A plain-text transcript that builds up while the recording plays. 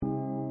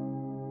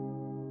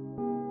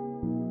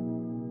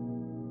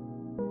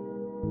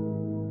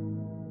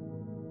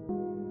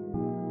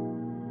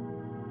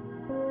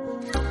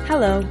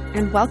Hello,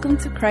 and welcome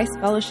to Christ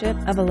Fellowship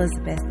of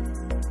Elizabeth.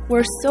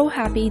 We're so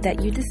happy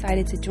that you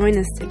decided to join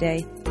us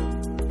today.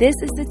 This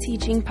is the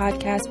teaching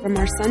podcast from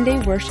our Sunday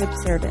worship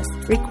service,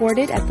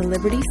 recorded at the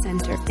Liberty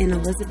Center in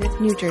Elizabeth,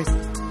 New Jersey.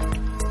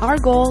 Our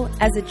goal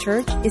as a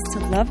church is to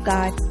love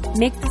God,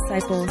 make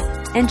disciples,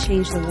 and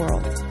change the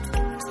world.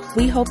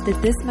 We hope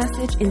that this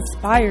message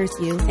inspires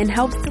you and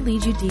helps to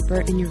lead you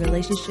deeper in your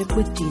relationship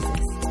with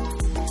Jesus.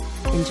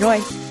 Enjoy!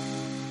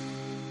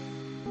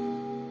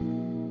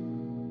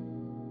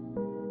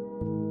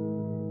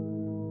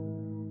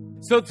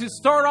 So to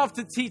start off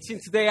the teaching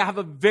today, I have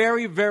a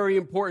very, very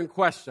important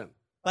question.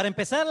 Para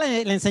empezar la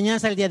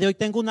enseñanza del día de hoy,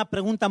 tengo una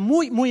pregunta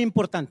muy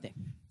importante.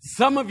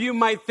 Some of you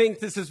might think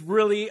this is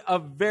really a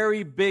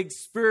very big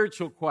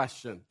spiritual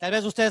question. Tal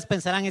vez ustedes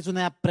pensarán es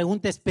una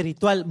pregunta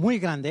espiritual muy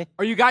grande.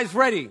 Are you guys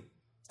ready?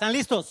 ¿Están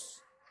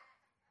listos?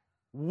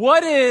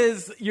 What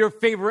is your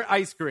favorite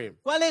ice cream?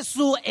 ¿Cuál es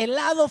su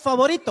helado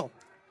favorito?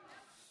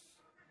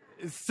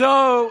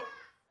 So,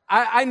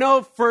 I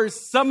know for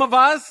some of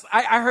us,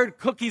 I heard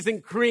cookies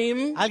and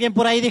cream. Alguien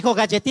por ahí dijo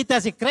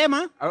galletitas y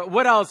crema.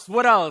 What else?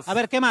 What else? A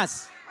ver, ¿qué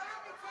más?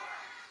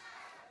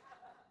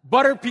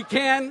 Butter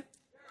pecan.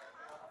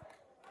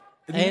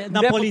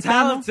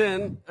 Napolitano.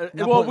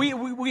 Well,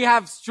 we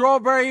have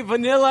strawberry,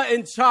 vanilla,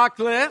 and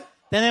chocolate.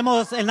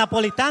 Tenemos el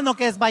napolitano,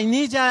 que es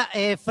vainilla,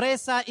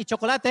 fresa y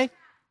chocolate.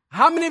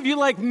 How many of you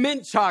like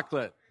mint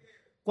chocolate?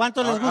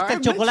 ¿Cuánto les gusta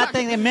el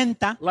chocolate de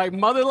menta? Like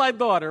mother, like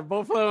daughter,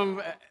 both of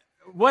them.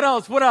 What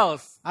else? What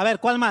else? A ver,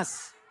 ¿cuál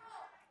más?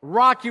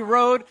 Rocky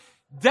Road.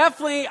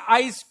 Definitely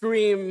ice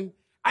cream.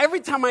 Every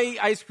time I eat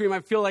ice cream,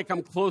 I feel like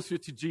I'm closer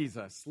to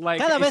Jesus. Like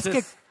Cada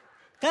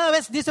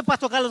vez, dice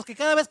Pastor Carlos, que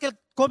cada vez que él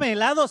come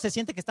helado, se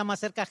siente que está más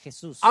cerca a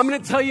Jesús. I'm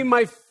going to tell you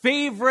my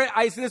favorite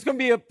ice cream. There's going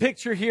to be a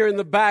picture here in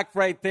the back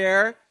right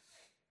there.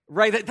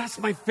 Right, that's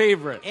my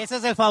favorite. Ese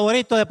es el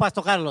favorito de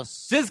Pastor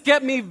Carlos. Just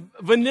get me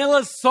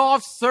vanilla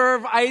soft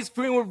serve ice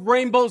cream with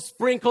rainbow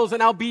sprinkles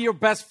and I'll be your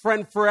best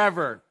friend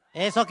forever.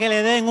 Eso que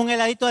le den un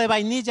heladito de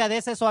vainilla de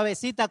ese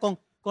suavecita con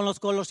los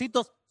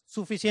colorcitos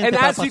suficiente and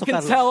para as you Pastor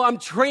can Carlos. tell, I'm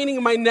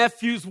training my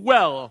nephews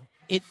well.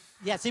 Y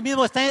así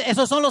mismo,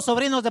 esos son los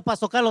sobrinos de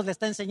Pastor Carlos, le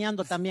está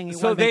enseñando también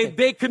So igualmente.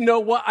 they could know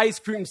what ice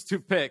creams to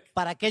pick.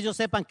 Para que ellos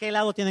sepan qué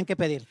helado tienen que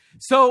pedir.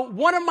 So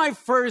one of my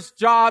first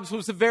jobs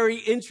was a very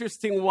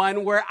interesting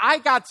one where I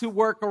got to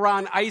work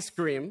around ice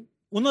cream.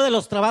 Uno de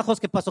los trabajos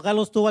que Pastor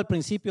Carlos tuvo al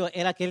principio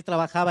era que él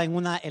trabajaba en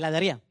una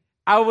heladería.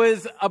 I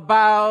was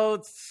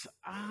about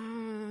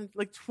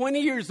like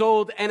 20 years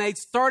old and I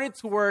started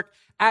to work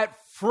at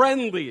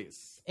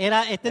Friendly's.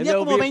 Tenía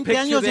como 20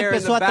 años y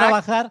empezó a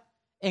trabajar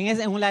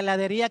en una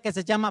heladería que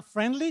se llama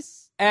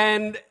Friendly's.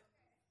 And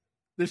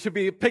there should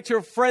be a picture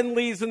of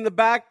Friendly's in the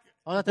back,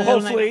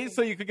 hopefully,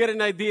 so you could get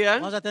an idea.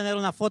 Vamos a tener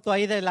una foto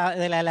ahí de la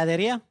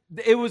heladería.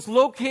 It was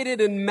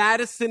located in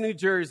Madison, New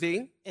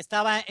Jersey.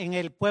 Estaba en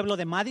el pueblo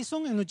de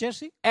Madison, en New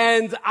Jersey.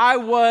 And I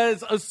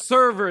was a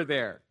server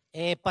there.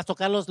 Pastor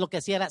Carlos lo que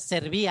hacía era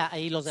servía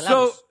ahí los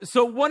helados.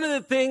 So one of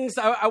the things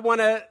I want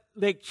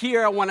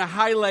to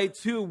highlight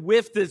too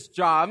with this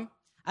job.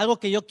 Algo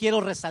que yo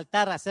quiero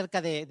resaltar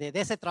acerca de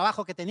ese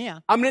trabajo que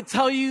tenía. I'm going to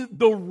tell you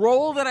the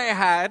role that I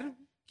had.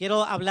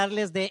 Quiero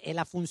hablarles de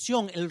la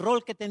función, el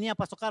rol que tenía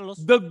Pastor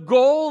Carlos. The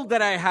goal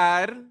that I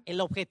had.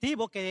 El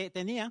objetivo que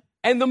tenía.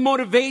 And the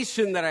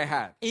motivation that I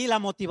had. Y la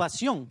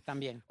motivación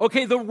también.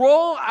 Okay, the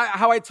role,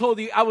 how I told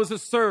you, I was a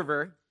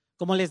server.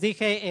 Como les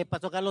dije,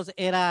 Pastor Carlos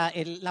era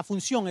la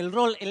función, el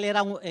rol,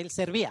 él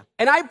servía.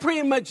 And I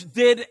pretty much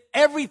did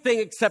everything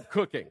except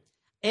cooking.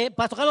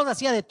 Pastor Carlos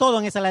hacía de todo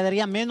en esa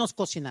heladería menos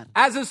cocinar.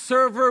 As a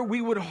server,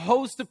 we would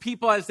host the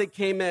people as they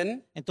came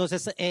in.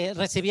 Entonces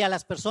recibía a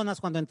las personas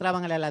cuando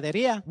entraban a la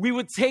heladería. We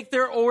would take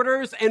their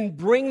orders and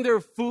bring their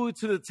food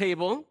to the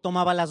table.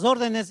 Tomaba las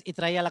órdenes y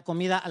traía la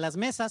comida a las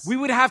mesas. We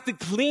would have to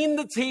clean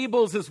the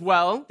tables as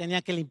well.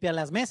 Tenía que limpiar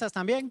las mesas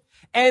también.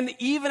 And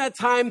even at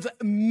times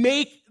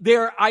make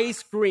their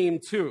ice cream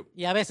too.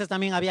 Y a veces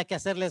también había que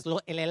hacerles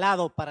el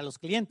helado para los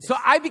clientes. So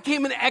I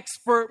became an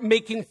expert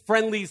making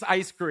Friendly's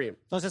ice cream.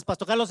 Entonces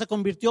Pastor Carlos se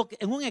convirtió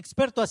en un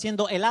experto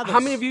haciendo helados.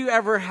 How many of you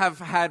ever have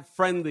had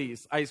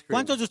Friendly's ice cream?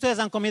 ¿Cuántos de ustedes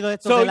han comido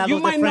estos So helados you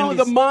de might know Friendly's?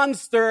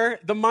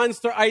 the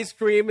Monster ice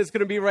cream is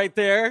going to be right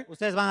there.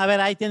 Ustedes van a ver,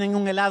 ahí tienen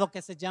un helado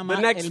que se llama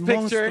The next el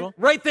picture, monstruo.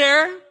 right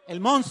there. El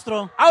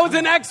monstruo. I was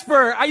an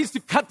expert. I used to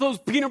cut those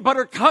peanut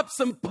butter cups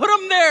and put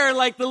them there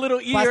like the little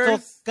Pastor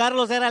ears.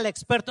 Carlos era el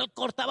experto. Él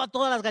cortaba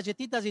todas las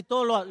galletitas y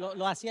todo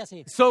lo hacía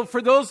así. So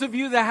for those of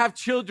you that have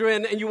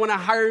children and you want to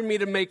hire me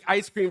to make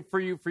ice cream for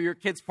you for your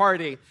kids'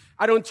 party,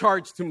 I don't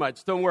charge too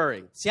much. Don't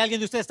worry. Si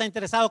alguien de ustedes está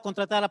interesado en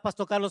contratar a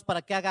Pastor Carlos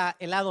para que haga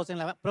helados en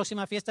la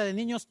próxima fiesta de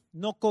niños,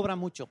 no cobra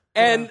mucho.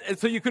 And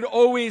so you could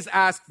always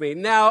ask me.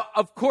 Now,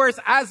 of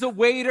course, as a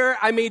waiter,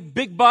 I made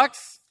big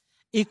bucks.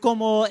 Y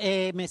como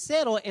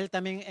mesero, él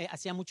también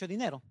hacía mucho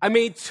dinero. I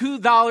made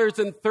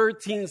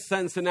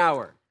 $2.13 an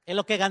hour. Él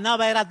lo que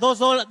ganaba era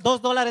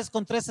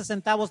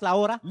 $2.13 la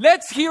hora.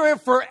 Let's hear it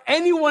for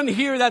anyone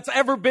here that's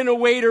ever been a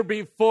waiter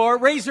before.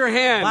 Raise your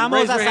hand. Vamos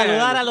Raise a your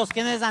saludar a hand. los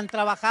quienes han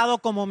trabajado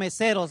como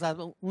meseros.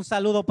 Un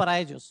saludo para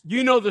ellos.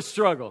 You know the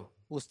struggle.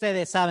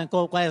 Ustedes saben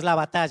cuál es la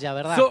batalla,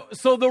 ¿verdad?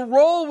 So the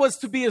role was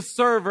to be a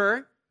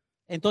server.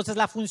 Entonces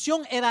la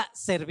función era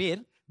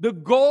servir. The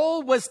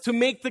goal was to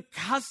make the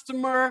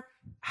customer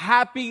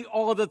happy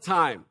all the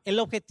time. El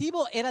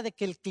objetivo era de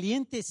que el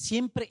cliente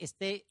siempre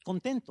esté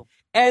contento.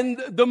 And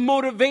the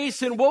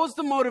motivation, what was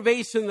the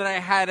motivation that I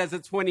had as a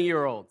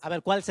 20-year-old? A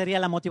ver, ¿cuál sería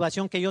la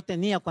motivación que yo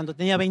tenía cuando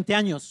tenía 20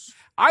 años?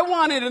 I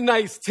wanted a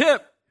nice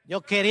tip. Yo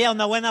quería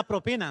una buena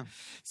propina.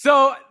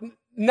 So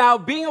now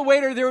being a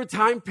waiter, there were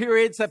time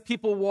periods that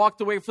people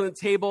walked away from the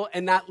table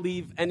and not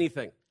leave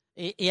anything.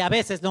 Y a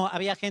veces no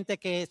había gente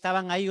que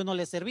estaban ahí, uno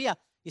les servía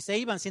y se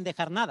iban sin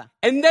dejar nada.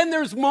 And then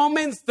there's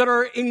moments that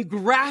are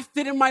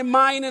engrafted in my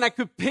mind, and I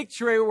could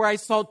picture it where I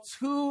saw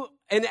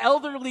an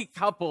elderly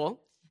couple.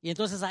 Y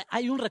entonces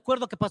hay un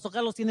recuerdo que Pastor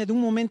Carlos tiene de un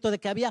momento de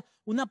que había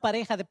una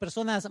pareja de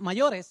personas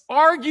mayores.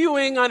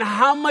 Arguing on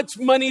how much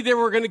money they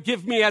were going to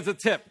give me as a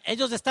tip.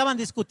 Ellos estaban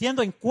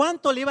discutiendo en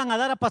cuánto le iban a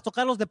dar a Pastor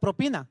Carlos de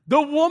propina. The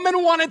woman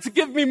wanted to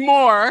give me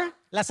more,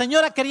 La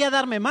señora quería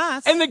darme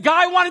más, and the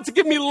guy wanted to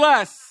give me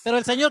less. pero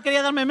el señor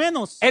quería darme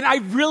menos. And I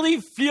really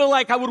feel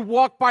like I would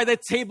walk by that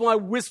table and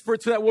I whisper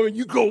to that woman,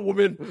 "You go,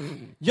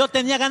 woman." Yo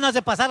tenía ganas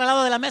de pasar al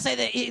lado de la mesa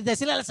y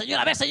decirle a la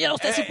señora, a ver, señora,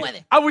 usted sí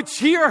puede. I would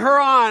cheer her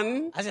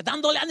on Así,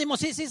 dándole ánimo,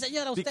 sí,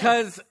 señora, usted.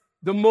 because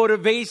the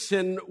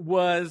motivation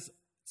was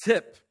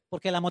tip.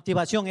 Porque la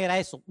motivación era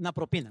eso, una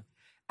propina.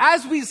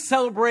 As we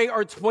celebrate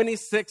our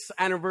 26th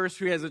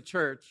anniversary as a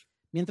church,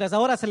 Mientras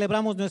ahora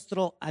celebramos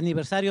nuestro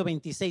aniversario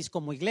 26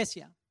 como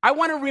iglesia, I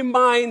want to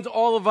remind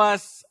all of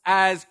us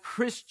as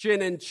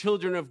Christian and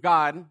children of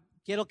God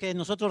quiero que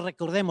nosotros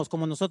recordemos,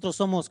 como nosotros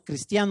somos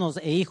cristianos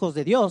e hijos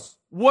de Dios,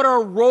 what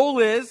our role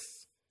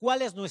is,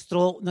 cuál es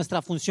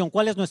nuestra función,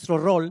 cuál es nuestro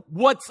rol,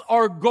 what's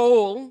our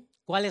goal,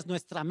 cuál es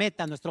nuestra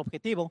meta, nuestro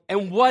objetivo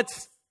and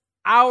what's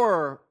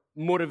our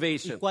y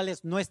motivation. cuál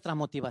es nuestra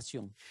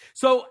motivación.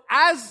 So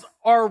as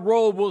our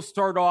role will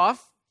start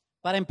off,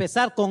 Para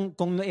empezar con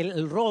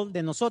el rol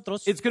de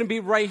nosotros, it's going to be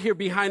right here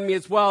behind me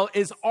as well,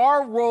 is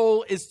our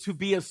role is to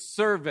be a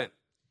servant.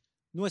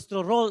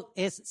 nuestro rol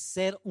es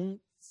ser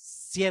un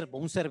siervo,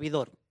 un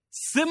servidor.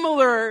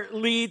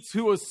 Similarly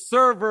to a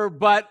server,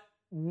 but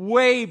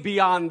way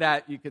beyond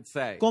that, you could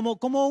say. Como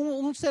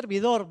un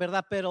servidor,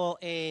 ¿verdad? Pero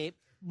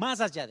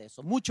más allá de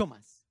eso, mucho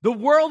más. The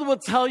world will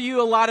tell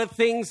you a lot of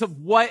things of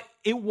what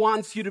it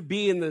wants you to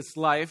be in this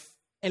life.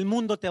 El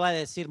mundo te va a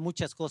decir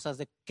muchas cosas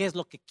de qué es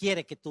lo que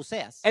quiere que tú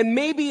seas. And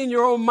maybe in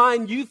your own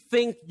mind, you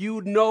think you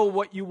know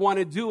what you want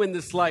to do in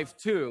this life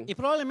too. Y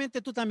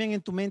probablemente tú también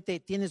en tu mente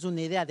tienes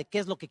una idea de qué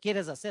es lo que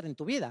quieres hacer en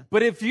tu vida.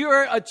 But if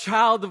you're a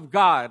child of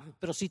God,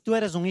 Pero si tú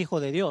eres un hijo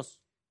de Dios,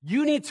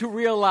 you need to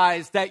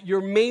realize that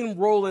your main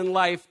role in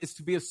life is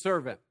to be a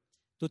servant.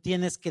 tú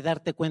tienes que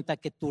darte cuenta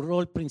que tu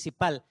rol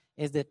principal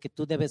es de que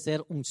tú debes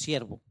ser un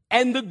siervo.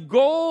 And the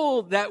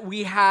goal that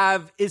we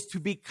have is to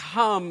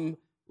become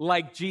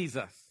like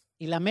Jesus.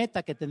 Y la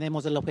meta que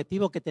tenemos, el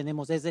objetivo que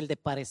tenemos es el de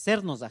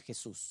parecernos a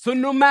Jesús. So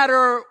no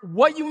matter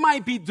what you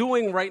might be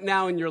doing right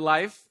now in your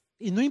life,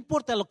 Y no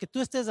importa lo que tú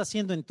estés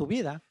haciendo en tu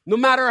vida, no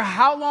matter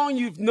how long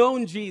you've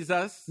known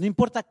Jesus, no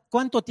importa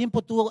cuánto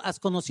tiempo tú has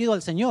conocido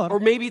al Señor,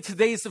 or maybe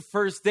today's the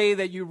first day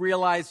that you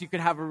realize you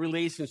could have a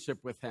relationship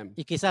with him.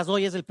 y quizás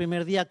hoy es el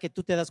primer día que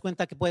tú te das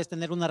cuenta que puedes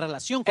tener una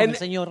relación con And el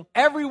Señor,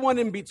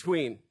 everyone in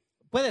between,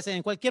 puedes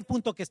en cualquier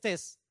punto que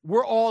estés,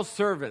 we're all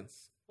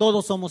servants.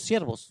 todos somos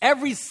siervos,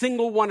 Every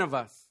single one of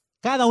us.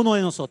 cada uno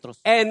de nosotros.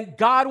 And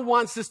God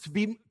wants us to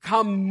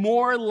become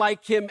more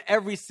like him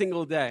every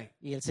single day.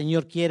 Y el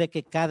Señor quiere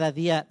que cada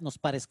día nos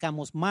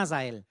parezcamos más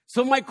a Él.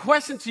 So my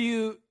question to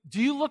you, do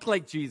you look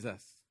like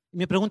Jesus? Y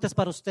mi pregunta es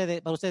para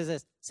ustedes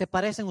es, ¿se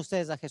parecen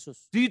ustedes a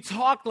Jesús? Do you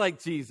talk like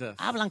Jesus?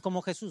 ¿Hablan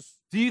como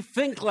Jesús? Do you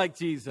think like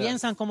Jesus?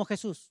 ¿Piensan como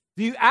Jesús?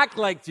 Do you act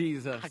like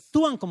Jesus?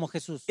 ¿Actúan como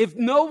Jesús? If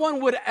no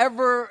one would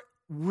ever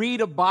read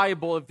a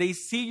Bible, if they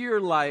see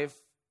your life,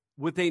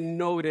 would they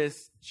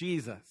notice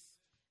Jesus?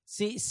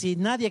 Si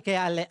nadie que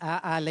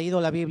ha leído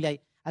la Biblia,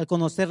 al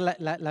conocer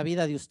la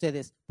vida de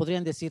ustedes,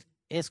 podrían decir,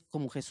 es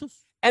como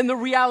Jesús. And the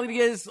reality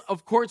is,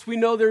 of course, we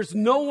know there's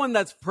no one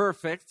that's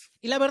perfect,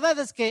 Y la verdad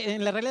es que,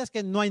 en la realidad es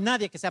que no hay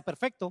nadie que sea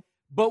perfecto,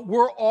 but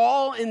we're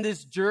all in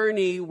this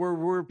journey where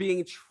we're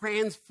being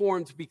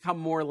transformed to become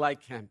more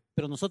like him.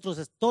 pero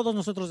todos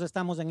nosotros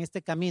estamos en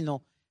este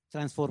camino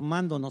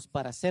transformándonos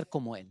para ser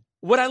como Él.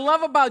 What I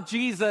love about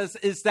Jesus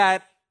is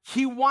that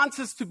he wants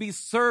us to be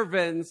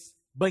servants,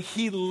 but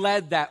he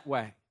led that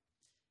way.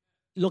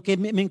 Lo que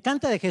me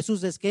encanta de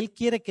Jesús es que Él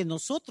quiere que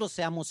nosotros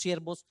seamos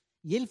siervos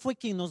y Él fue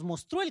quien nos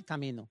mostró el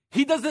camino.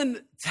 He doesn't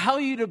tell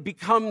you to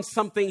become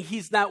something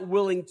he's not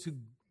willing to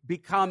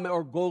become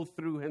or go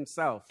through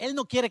himself. Él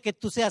no quiere que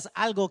tú seas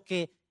algo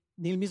que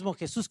ni el mismo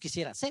Jesús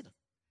quisiera ser.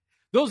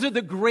 Those are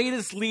the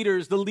greatest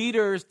leaders, the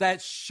leaders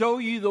that show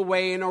you the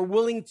way and are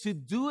willing to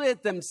do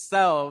it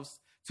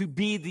themselves to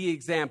be the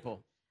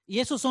example. Y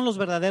esos son los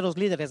verdaderos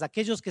líderes,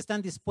 aquellos que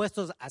están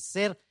dispuestos a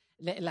hacer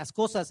las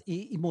cosas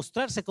y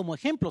mostrarse como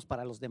ejemplos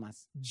para los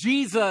demás.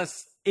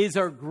 Jesus is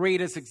our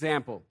greatest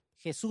example.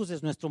 Jesús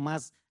es nuestro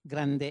más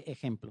grande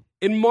ejemplo.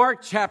 In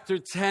Mark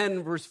chapter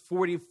 10, verse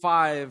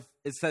 45,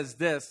 it says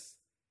this,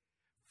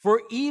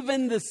 "For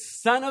even the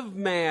Son of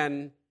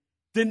Man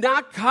did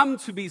not come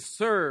to be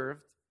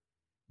served,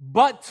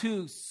 but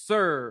to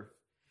serve,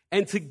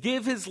 and to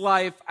give his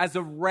life as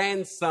a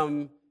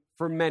ransom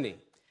for many."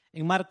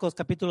 En Marcos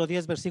capítulo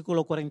 10,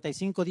 versículo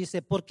 45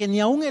 dice, porque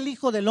ni aun el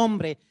Hijo del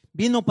Hombre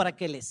vino para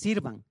que le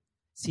sirvan,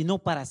 sino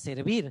para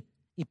servir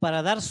y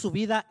para dar su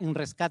vida en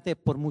rescate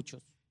por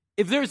muchos.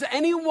 If there's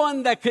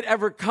anyone that could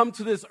ever come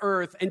to this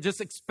earth and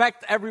just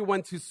expect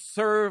everyone to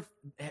serve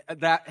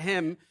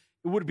him,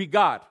 it would be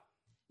God.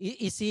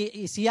 Y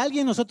si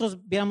alguien, nosotros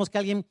viéramos que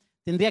alguien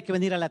tendría que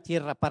venir a la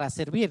tierra para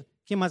servir,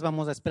 ¿qué más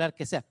vamos a esperar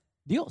que sea?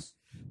 Dios.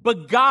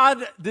 But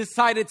God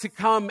decided to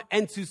come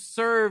and to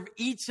serve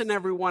each and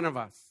every one of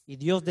us. Y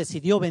Dios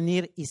decidió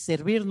venir y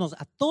servirnos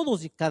a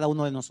todos y cada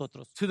uno de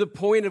nosotros. To the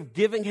point of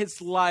giving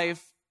his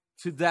life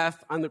to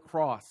death on the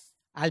cross.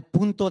 Al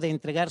punto de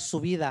entregar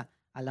su vida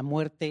a la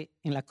muerte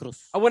en la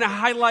cruz. I want to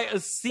highlight a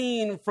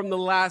scene from the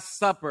Last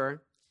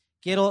Supper.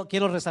 Quiero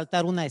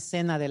resaltar una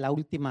escena de la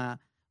última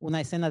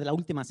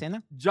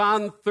cena.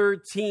 John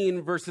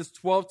 13, verses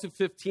 12 to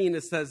 15,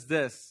 it says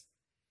this.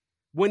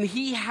 When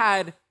he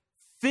had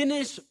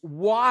finished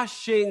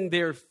washing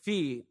their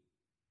feet,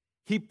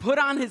 he put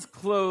on his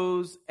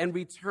clothes and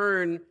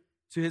returned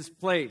to his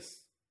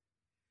place.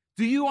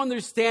 Do you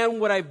understand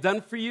what I've done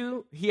for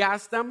you? He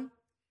asked them.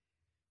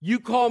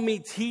 You call me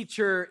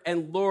teacher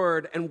and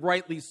Lord, and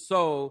rightly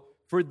so,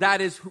 for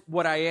that is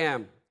what I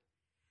am.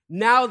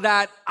 Now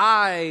that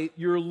I,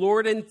 your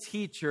Lord and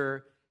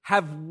teacher,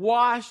 have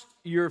washed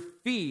your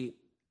feet,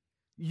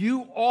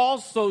 you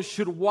also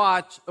should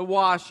wash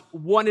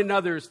one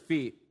another's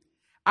feet.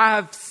 I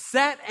have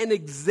set an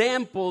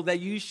example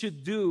that you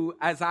should do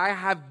as I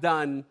have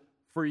done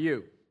for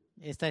you.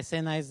 Esta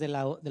escena es de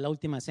la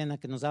última cena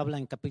que nos habla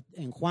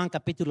en Juan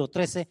capítulo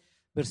 13,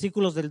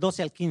 versículos del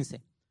 12 al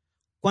 15.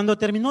 Cuando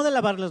terminó de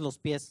lavarles los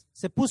pies,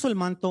 se puso el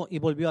manto y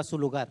volvió a su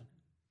lugar.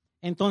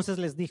 Entonces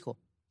les dijo,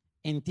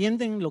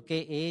 ¿entienden lo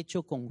que he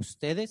hecho con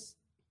ustedes?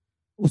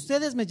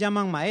 Ustedes me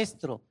llaman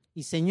maestro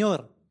y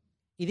señor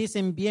y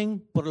dicen bien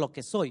por lo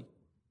que soy.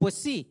 Pues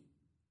sí,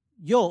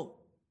 yo,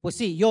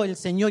 el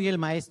Señor y el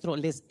Maestro,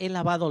 les he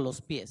lavado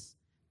los pies.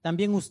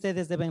 También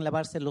ustedes deben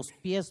lavarse los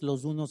pies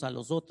los unos a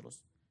los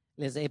otros.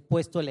 Les he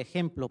puesto el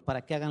ejemplo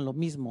para que hagan lo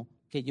mismo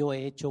que yo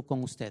he hecho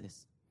con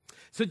ustedes.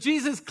 So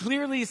Jesus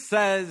clearly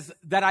says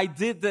that I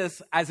did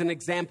this as an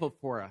example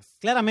for us.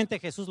 Claramente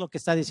Jesús lo que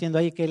está diciendo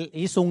ahí que él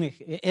hizo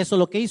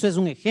lo que hizo es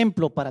un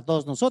ejemplo para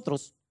todos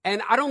nosotros.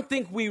 And I don't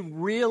think we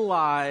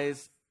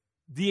realize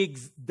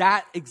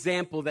that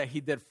example that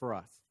he did for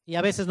us. Y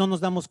a veces no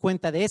nos damos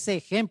cuenta de ese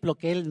ejemplo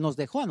que él nos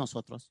dejó a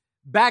nosotros.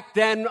 Back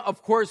then,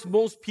 of course,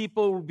 most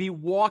people would be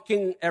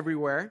walking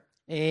everywhere.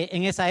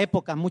 En esa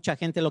época mucha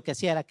gente lo que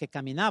hacía era que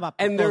caminaba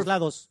por todos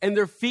lados. And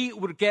their feet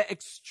would get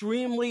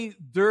extremely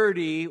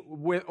dirty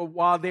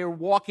while they were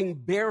walking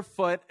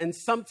barefoot, and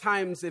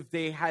sometimes if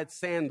they had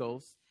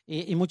sandals.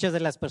 Y muchas de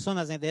las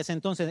personas de ese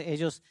entonces,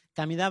 ellos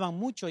caminaban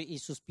mucho y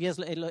sus pies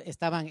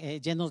estaban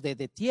llenos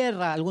de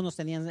tierra. Algunos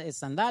tenían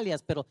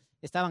sandalias, pero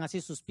estaban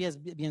así sus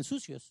pies bien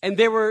sucios. And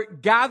they were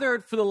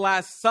gathered for the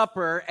Last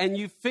Supper, and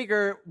you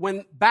figure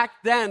when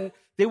back then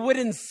they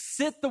wouldn't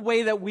sit the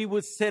way that we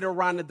would sit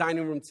around the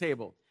dining room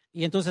table.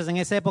 Y entonces en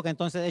esa época,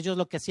 ellos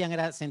lo que hacían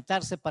era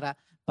sentarse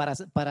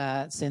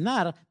para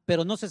cenar,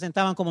 pero no se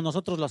sentaban como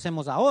nosotros lo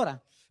hacemos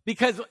ahora.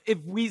 Because if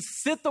we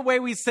sit the way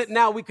we sit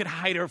now, we could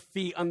hide our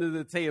feet under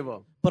the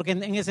table. Porque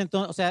en ese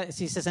entonces, o sea,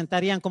 si se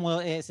sentarían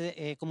como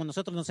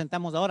nosotros nos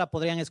sentamos ahora,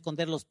 podrían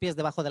esconder los pies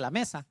debajo de la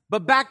mesa.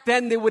 But back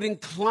then, they would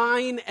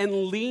incline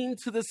and lean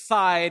to the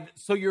side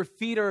so your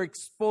feet are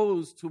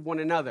exposed to one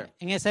another.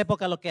 En esa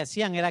época lo que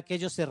hacían era que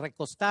ellos se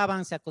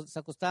recostaban, se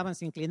acostaban,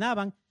 se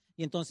inclinaban,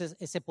 y entonces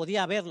se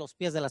podía ver los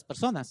pies de las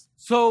personas.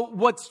 So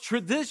what's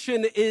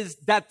tradition is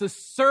that the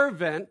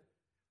servant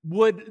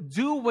would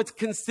do what's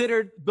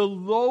considered the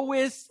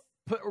lowest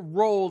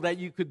role that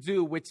you could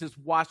do, which is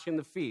washing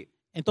the feet.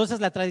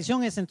 Entonces la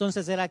tradición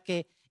era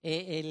que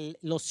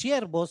los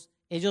siervos,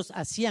 ellos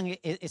hacían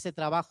ese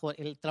trabajo,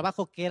 el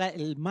trabajo que era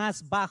el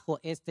más bajo,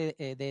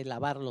 de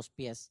lavar los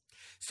pies.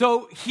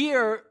 So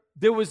here,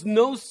 there was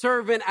no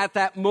servant at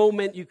that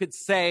moment, you could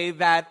say,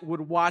 that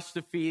would wash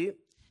the feet.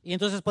 Y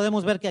entonces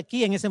podemos ver que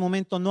aquí en ese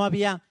momento no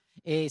había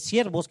un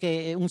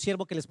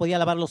siervo que les podía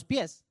lavar los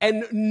pies.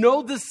 And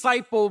no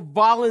disciple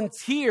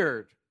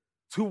volunteered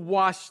to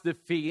wash the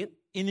feet.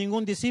 Y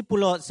ningún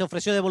discípulo se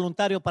ofreció de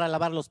voluntario para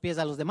lavar los pies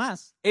a los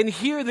demás. And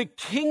here the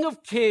King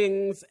of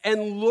Kings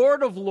and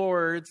Lord of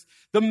Lords,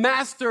 the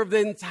master of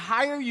the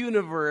entire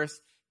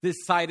universe,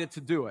 decided to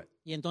do it.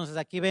 Y entonces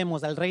aquí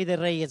vemos al Rey de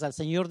Reyes, al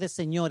Señor de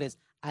Señores,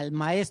 al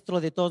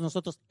Maestro de todos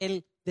nosotros.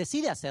 Él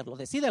decide hacerlo,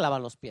 decide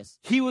lavar los pies.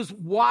 He was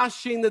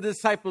washing the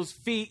disciples'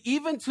 feet,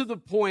 even to the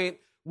point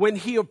when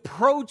he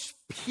approached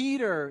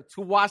Peter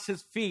to wash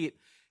his feet.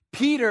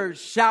 Peter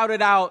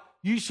shouted out,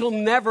 "You shall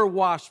never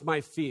wash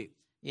my feet."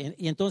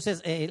 Y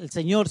entonces el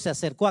Señor se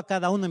acercó a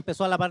cada uno,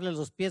 empezó a lavarle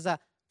los pies a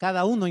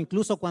cada uno.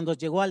 Incluso cuando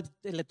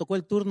le tocó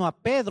el turno a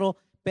Pedro,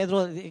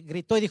 Pedro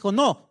gritó y dijo,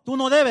 no, tú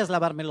no debes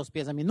lavarme los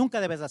pies a mí, nunca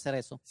debes hacer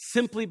eso.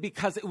 Simply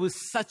because it was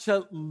such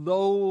a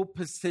low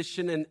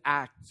position and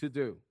act to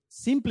do.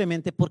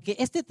 Simplemente porque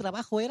este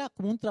trabajo era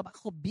como un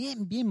trabajo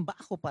bien, bien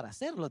bajo para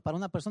hacerlo, para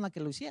una persona que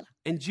lo hiciera.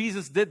 And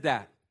Jesus did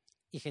that.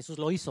 Y Jesús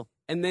lo hizo.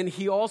 And then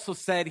he also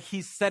said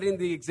he's setting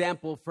the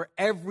example for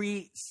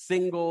every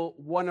single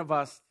one of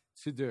us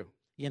to do.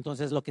 Y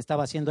entonces lo que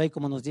estaba haciendo ahí,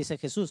 como nos dice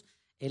Jesús,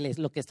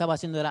 lo que estaba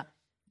haciendo era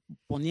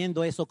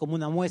poniendo eso como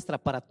una muestra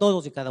para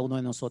todos y cada uno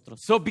de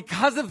nosotros. So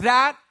because of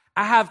that,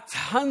 I have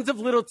tons of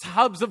little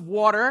tubs of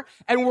water,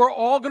 and we're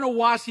all going to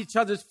wash each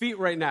other's feet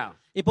right now.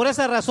 Y por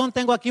esa razón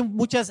tengo aquí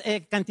muchas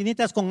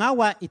cantinitas con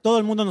agua y todo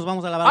el mundo nos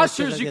vamos a lavar los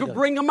pies. Ushers, you can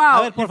bring them out.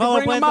 A ver, por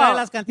favor, ¿pueden traer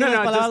las cantinas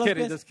para lavar los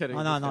pies? Just kidding.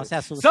 No, se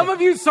asusta. Some of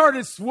you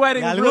started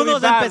sweating really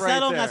Algunos bad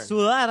empezaron right a there.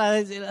 sudar, a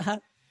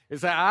decir,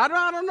 It's like, I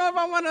don't know if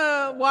I want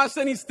to wash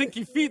any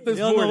stinky feet this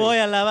yo no morning. voy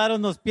a lavar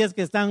unos pies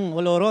que están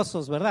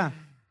olorosos, ¿verdad?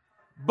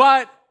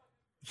 But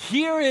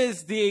here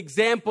is the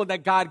example that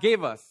God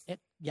gave us.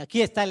 Y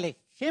aquí está el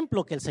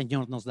ejemplo que el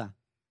Señor nos da.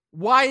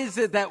 Why is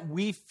it that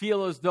we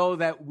feel as though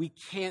that we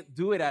can't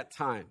do it at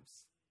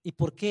times? ¿Y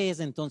por qué es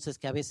entonces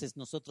que a veces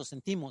nosotros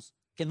sentimos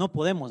que no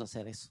podemos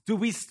hacer eso? Do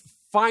we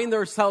find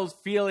ourselves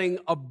feeling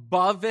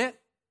above it?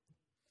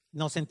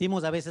 ¿Nos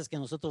sentimos a veces que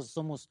nosotros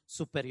somos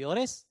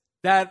superiores?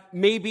 That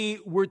maybe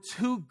we're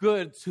too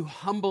good to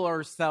humble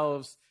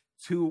ourselves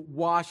to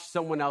wash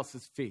someone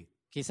else's feet.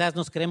 Quizás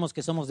nos creemos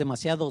que somos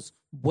demasiados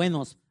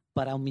buenos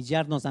para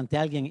humillarnos ante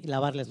alguien y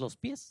lavarles los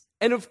pies.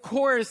 And of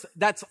course,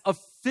 that's a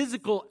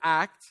physical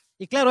act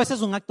Y claro, ese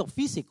es un acto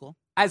físico,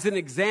 as an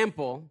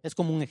example. es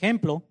como un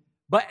ejemplo.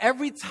 But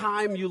every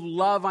time you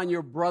love on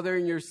your brother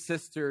and your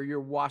sister,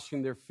 you're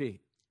washing their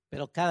feet.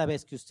 Pero cada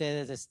vez que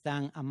ustedes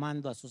están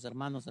amando a sus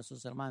hermanos, a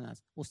sus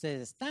hermanas,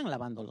 ustedes están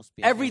lavando los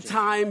pies. Every de ellos.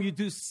 time you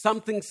do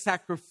something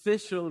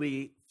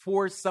sacrificially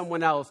for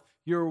someone else,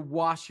 you're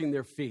washing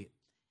their feet.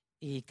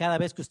 Y cada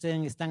vez que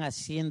ustedes están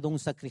haciendo un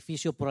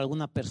sacrificio por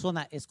alguna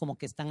persona, es como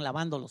que están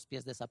lavando los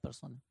pies de esa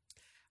persona.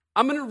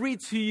 I'm going to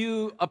read to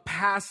you a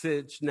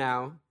passage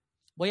now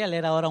Voy a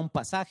leer ahora un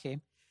pasaje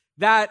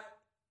that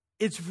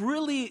it's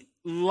really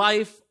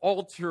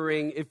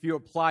life-altering if you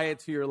apply it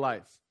to your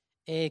life.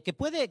 que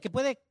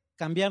puede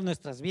cambiar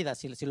nuestras vidas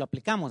si lo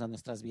aplicamos a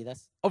nuestras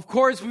vidas. Of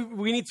course,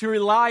 we need to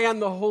rely on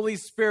the Holy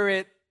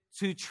Spirit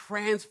to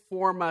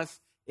transform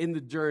us in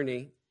the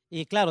journey.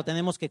 Y claro,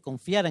 tenemos que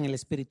confiar en el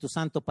Espíritu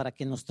Santo para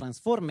que nos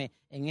transforme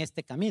en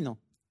este camino.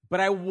 But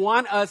I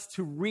want us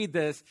to read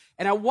this,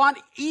 and I want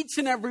each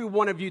and every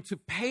one of you to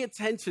pay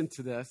attention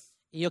to this.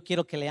 Y yo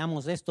quiero que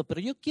leamos esto, pero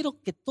yo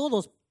quiero que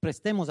todos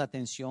prestemos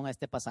atención a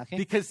este pasaje.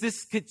 Because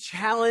this could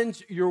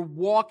challenge your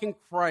walk in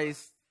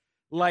Christ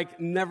like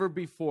never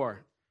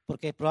before.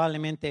 Porque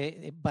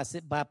probablemente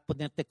va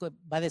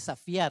a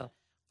desafiar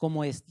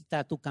cómo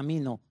está tu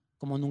camino,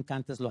 como nunca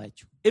antes lo ha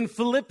hecho. In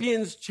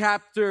Philippians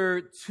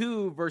chapter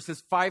 2, verses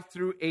 5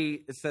 through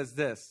 8, it says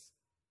this.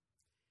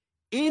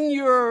 In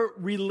your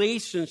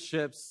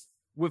relationships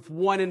with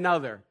one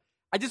another.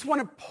 I just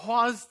want to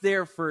pause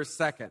there for a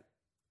second.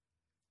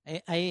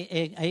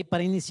 Ahí,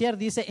 para iniciar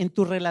dice, en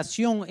tu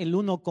relación el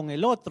uno con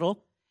el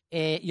otro,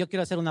 yo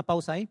quiero hacer una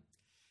pausa ahí.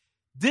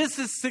 This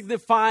is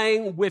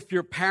signifying with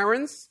your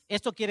parents,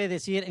 Esto quiere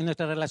decir en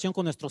nuestra relación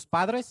con nuestros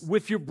padres,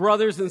 with your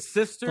brothers and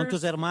con tus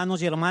sisters,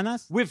 hermanos y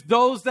hermanas, with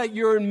those that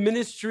you're in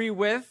ministry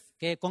with,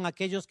 con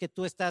aquellos que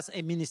tú estás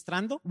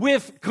ministrando,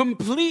 with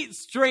complete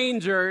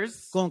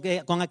strangers,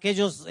 con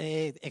aquellos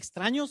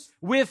extraños,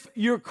 with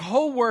your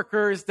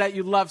coworkers that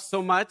you love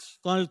so much,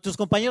 con tus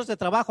compañeros de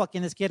trabajo a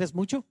quienes quieres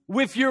mucho,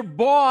 with your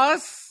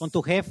boss con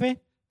tu jefe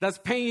that's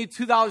paying you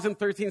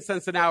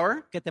 $2.13 an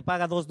hour, que te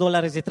paga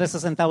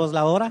 $2.13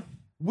 la hora,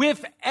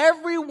 with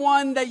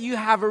everyone that you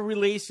have a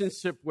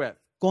relationship with.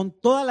 con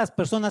todas las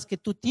personas que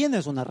tú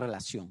tienes una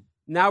relación.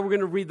 Now we're going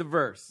to read the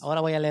verse.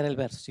 Ahora voy a leer el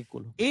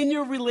versículo. In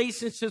your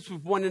relationships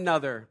with one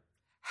another,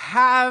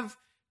 have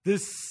the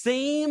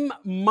same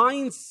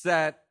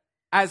mindset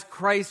as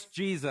Christ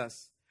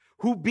Jesus,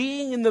 who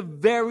being in the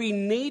very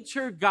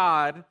nature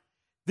God,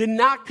 did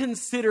not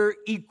consider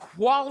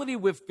equality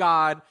with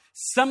God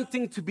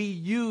something to be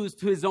used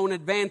to his own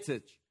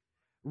advantage.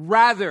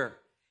 Rather,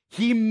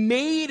 he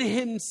made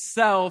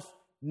himself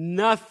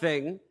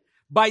nothing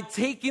by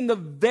taking the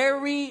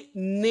very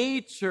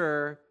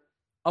nature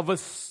of a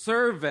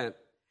servant,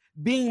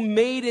 being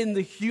made in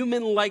the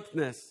human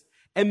likeness,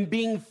 and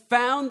being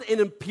found in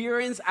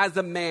appearance as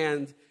a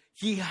man,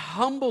 he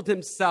humbled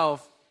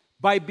himself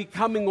by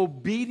becoming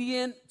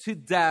obedient to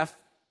death,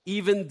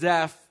 even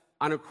death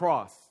on a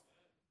cross.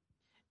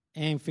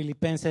 En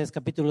Filipenses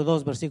capítulo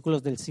 2,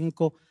 versículos del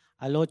 5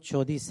 al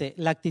 8 dice,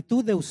 la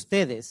actitud de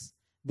ustedes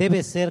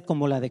debe ser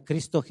como la de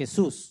Cristo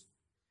Jesús,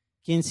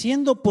 quien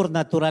siendo por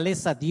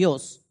naturaleza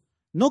Dios,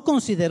 no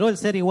consideró el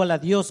ser igual a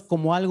Dios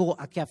como algo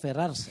a que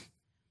aferrarse.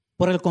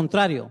 Por el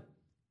contrario,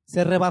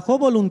 se rebajó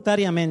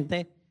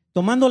voluntariamente,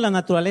 tomando la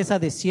naturaleza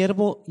de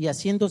siervo y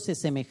haciéndose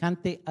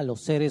semejante a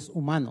los seres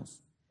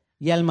humanos.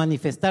 Y al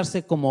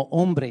manifestarse como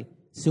hombre,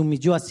 se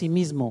humilló a sí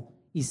mismo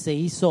y se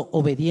hizo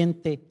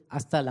obediente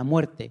hasta la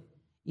muerte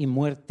y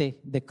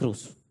muerte de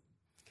cruz.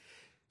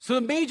 So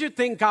the major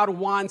thing God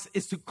wants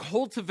is to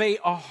cultivate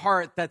a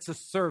heart that's a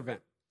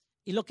servant.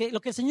 Y lo que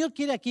el Señor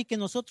quiere aquí, que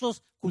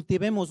nosotros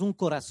cultivemos un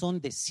corazón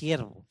de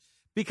siervo.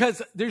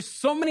 Because there's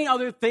so many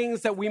other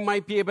things that we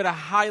might be able to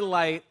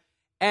highlight,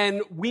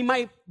 and we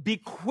might be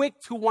quick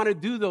to want to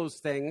do those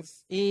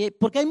things. Y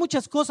porque hay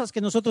muchas cosas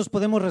que nosotros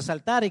podemos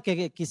resaltar y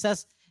que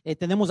quizás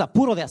tenemos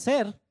apuro de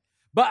hacer.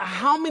 But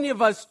how many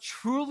of us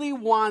truly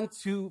want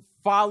to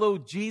follow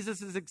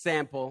Jesus'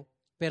 example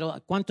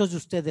Pero ¿cuántos de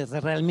ustedes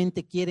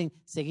realmente quieren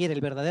seguir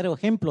el verdadero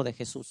ejemplo de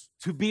Jesús?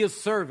 to be a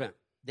servant?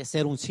 De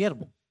ser un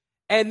siervo.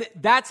 And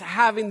that's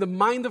having the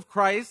mind of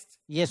Christ.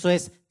 Y eso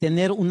es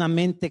tener una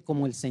mente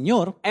como el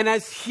Señor. And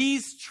as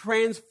he's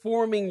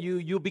transforming you,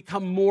 you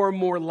become more and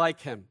more like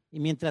him. Y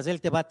mientras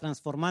Él te va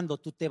transformando,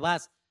 tú te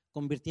vas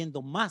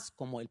convirtiendo más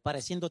como Él,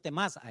 pareciéndote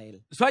más a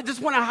Él. So I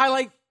just want to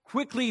highlight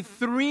quickly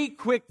 3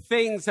 quick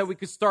things that we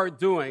could start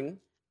doing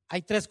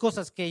Hay 3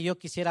 cosas que yo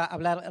quisiera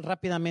hablar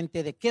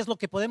rápidamente de qué es lo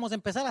que podemos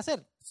empezar a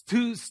hacer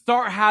to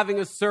start having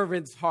a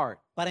servant's heart.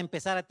 para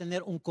empezar a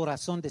tener un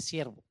corazón de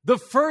siervo. The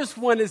first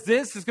one is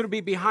this, it's going to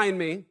be behind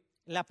me,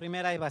 La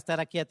primera va a estar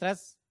aquí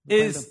atrás.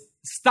 is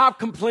stop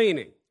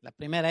complaining. La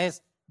primera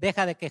es,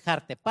 deja de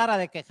quejarte, para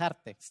de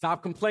quejarte,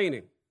 Stop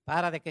complaining.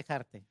 para de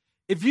quejarte.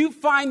 If you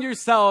find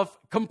yourself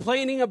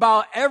complaining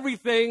about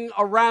everything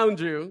around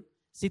you,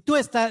 Si tú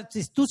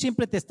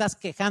siempre te estás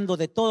quejando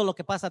de todo lo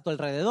que pasa a tu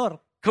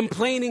alrededor,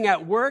 complaining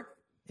at work,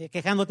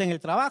 quejándote en el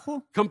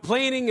trabajo,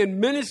 complaining in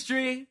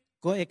ministry,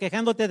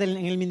 quejándote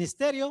en el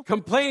ministerio,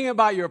 complaining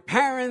about your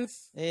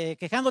parents,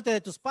 quejándote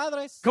de tus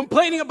padres,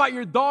 complaining about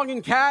your dog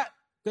and cat,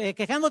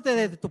 quejándote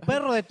de tu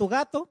perro, de tu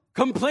gato,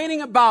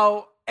 complaining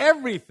about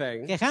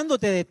everything,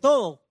 quejándote de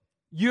todo.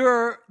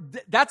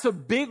 that's a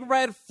big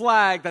red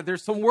flag that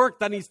there's some work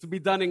that needs to be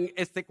done in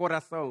este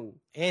corazón.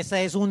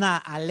 Esa es una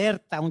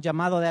alerta, un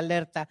llamado de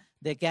alerta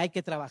de que hay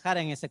que trabajar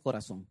en ese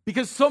corazón.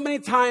 Because so many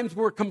times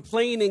we're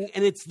complaining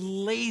and it's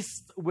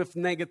laced with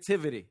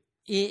negativity.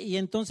 Y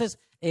entonces,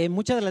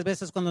 muchas de las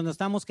veces cuando nos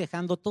estamos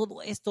quejando,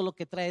 todo esto lo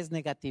que trae es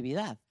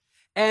negatividad.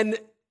 And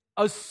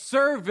a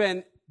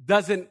servant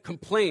doesn't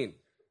complain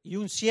Y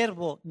un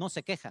siervo no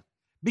se queja,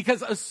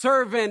 because a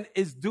servant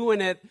is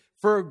doing it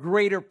for a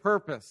greater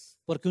purpose.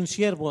 porque un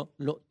siervo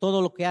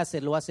todo lo que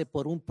hace lo hace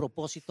por un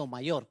propósito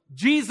mayor.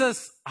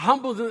 Jesus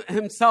humbled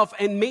himself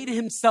and made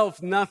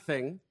himself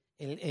nothing.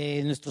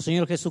 Nuestro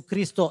Señor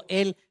Jesucristo,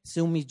 Él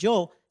se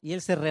humilló y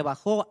Él se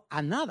rebajó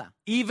a nada.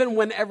 Even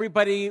when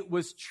everybody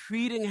was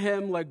treating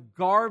him like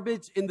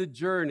garbage in the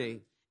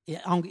journey,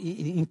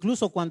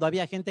 Incluso cuando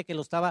había gente que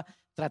lo estaba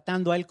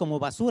tratando a Él como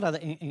basura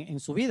en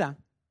su vida,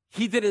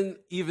 he didn't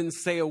even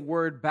say a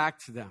word back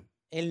to them.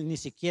 Él ni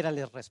siquiera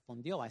les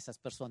respondió a esas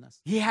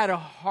personas. He had a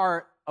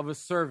heart of a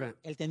servant.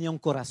 Él tenía un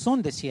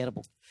corazón de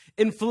siervo.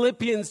 In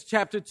Philippians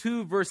chapter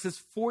 2, verses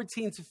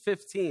 14 to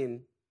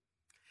 15,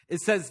 it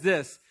says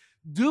this,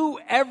 do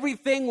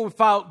everything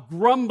without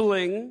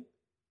grumbling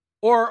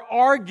or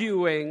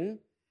arguing,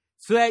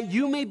 so that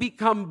you may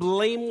become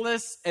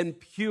blameless and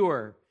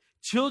pure,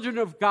 children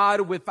of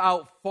God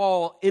without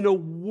fault in a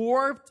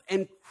warped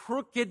and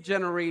crooked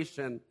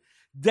generation.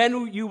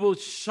 Then you will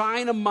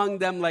shine among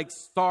them like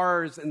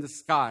stars in the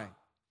sky.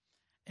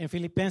 En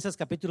Filipenses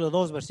capítulo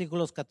 2,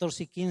 versículos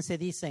 14 y 15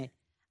 dice,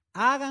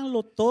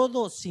 háganlo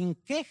todo sin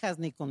quejas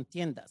ni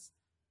contiendas,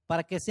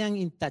 para que sean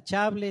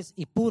intachables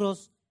y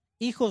puros,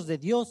 hijos de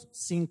Dios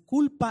sin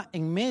culpa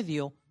en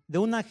medio de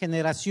una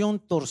generación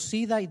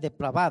torcida y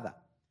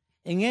depravada.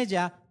 En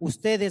ella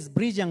ustedes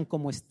brillan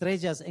como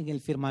estrellas en el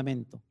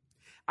firmamento.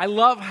 I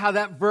love how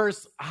that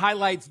verse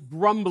highlights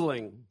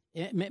grumbling.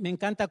 Me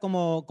encanta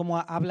cómo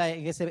habla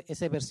en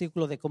ese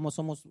versículo de cómo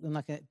somos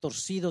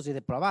torcidos y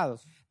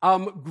depravados.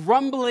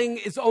 Grumbling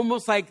is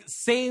almost like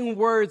saying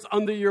words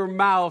under your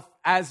mouth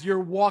as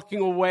you're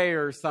walking away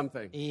or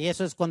something. Y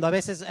eso es cuando a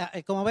veces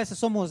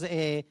somos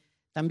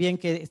también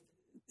que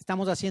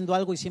estamos haciendo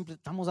algo y siempre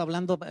estamos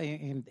hablando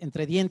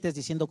entre dientes,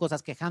 diciendo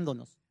cosas,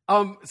 quejándonos.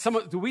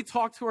 Do we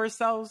talk to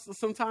ourselves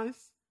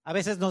sometimes? A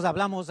veces nos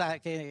hablamos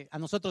a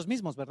nosotros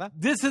mismos, ¿verdad?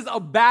 This is a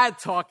bad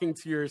talking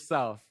to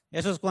yourself.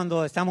 Eso es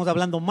cuando estamos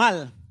hablando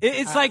mal.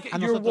 It's like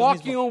you're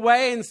walking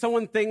away and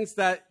someone thinks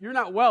that you're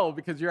not well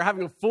because you're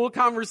having a full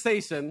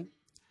conversation.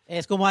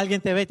 Es como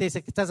alguien te ve y te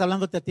dice que estás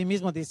hablándote a ti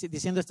mismo,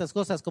 diciendo estas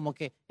cosas como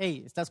que,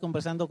 hey, estás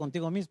conversando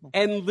contigo mismo.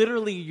 And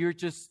literally you're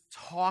just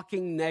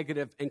talking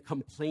negative and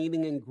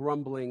complaining and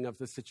grumbling of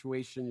the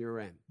situation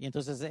you're in. Y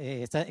entonces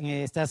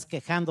estás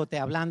quejándote,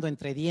 hablando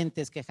entre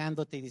dientes,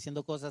 quejándote y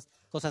diciendo cosas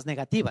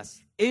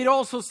negativas. It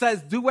also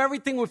says, do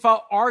everything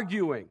without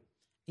arguing.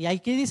 Y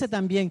aquí dice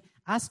también,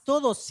 haz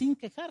todo sin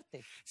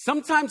quejarte.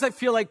 Sometimes I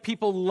feel like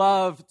people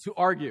love to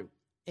argue.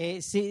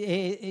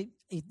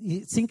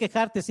 Sin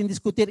quejarte, sin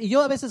discutir. Y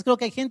yo a veces creo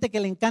que hay gente que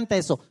le encanta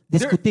eso,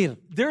 discutir.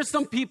 There's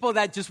some people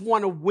that just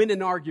want to win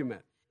an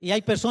argument. Y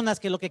hay personas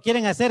que lo que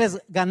quieren hacer es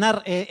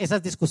ganar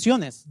esas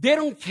discusiones. They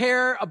don't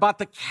care about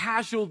the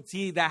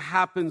casualty that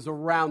happens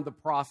around the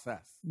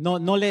process. No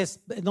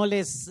les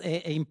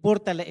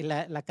importa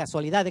la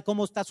casualidad de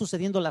cómo está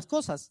sucediendo las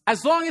cosas.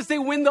 As long as they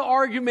win the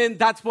argument,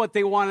 that's what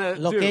they want to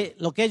do.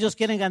 Lo que ellos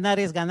quieren ganar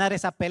es ganar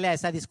esa pelea,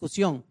 esa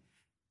discusión.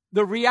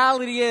 The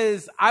reality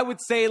is, I would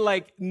say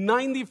like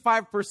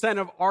 95%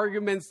 of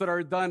arguments that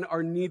are done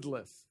are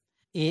needless.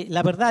 Y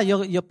la verdad,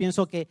 yo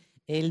pienso que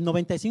el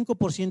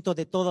 95%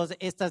 de todas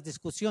estas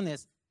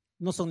discusiones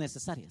no son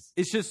necesarias.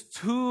 It's just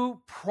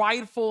two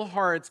prideful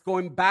hearts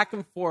going back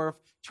and forth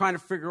trying to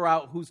figure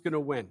out who's going to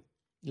win.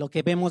 Lo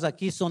que vemos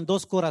aquí son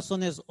dos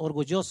corazones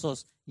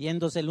orgullosos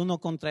yéndose el uno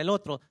contra el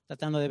otro,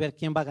 tratando de ver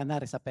quién va a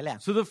ganar esa pelea.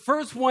 So the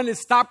first one is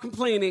stop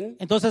complaining.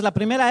 Entonces la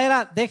primera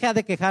era, deja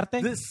de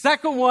quejarte. The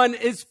second one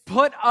is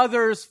put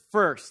others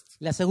first.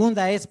 La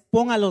segunda es,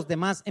 pon a los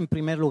demás en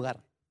primer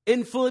lugar.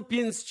 In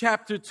Philippians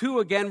chapter 2,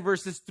 again,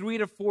 verses 3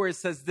 to 4, it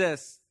says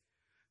this: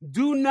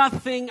 do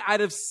nothing out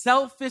of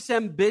selfish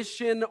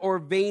ambition or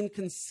vain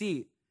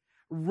conceit.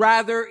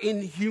 Rather,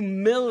 in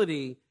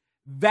humility,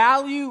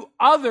 value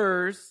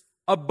others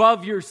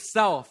above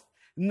yourself,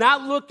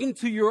 not looking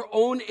to your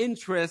own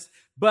interest,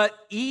 but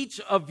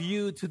each of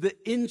you to the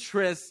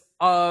interest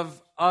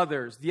of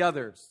others, the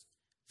others.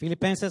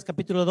 Filipenses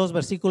capítulo 2,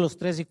 versículos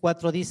 3 y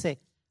 4 dice,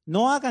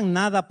 no hagan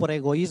nada por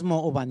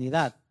egoísmo o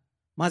vanidad,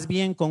 más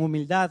bien con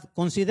humildad,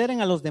 consideren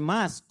a los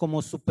demás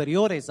como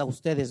superiores a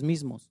ustedes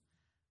mismos.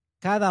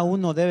 Cada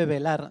uno debe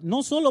velar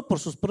no solo por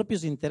sus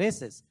propios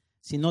intereses,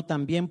 sino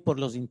también por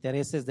los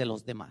intereses de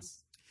los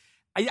demás.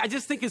 I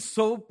just think it's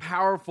so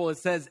powerful. It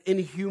says, in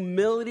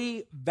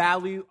humility,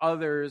 value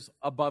others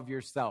above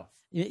yourself.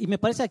 Y me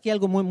parece aquí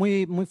algo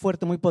muy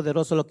fuerte, muy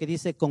poderoso, lo que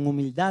dice, con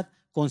humildad,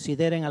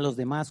 consideren a los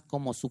demás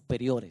como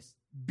superiores.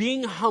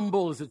 Being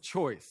humble is a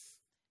choice.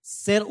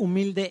 Ser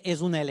humilde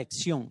es una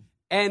elección.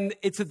 And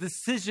it's a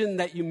decision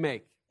that you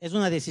make. Es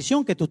una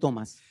decisión que tú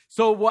tomas.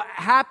 So what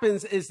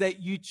happens is that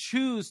you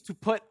choose to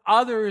put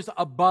others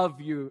above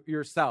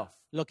yourself.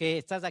 Lo que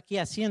estás aquí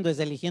haciendo es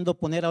eligiendo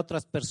poner a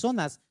otras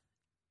personas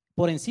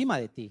por encima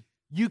de ti.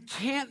 You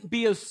can't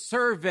be a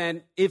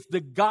servant if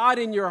the God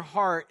in your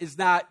heart is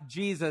not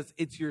Jesus,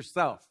 it's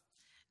yourself.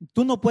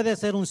 Tú no puedes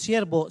ser un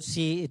siervo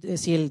si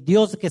el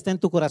Dios que está en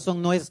tu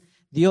corazón no es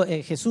Dios,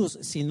 Jesús,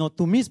 sino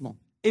tú mismo.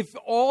 If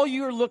all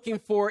you're looking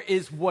for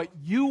is what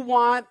you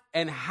want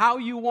and how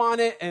you want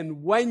it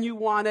and when you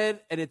want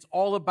it and it's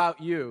all about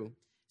you.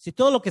 Si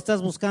todo lo que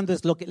estás buscando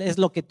es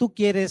lo que tú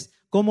quieres,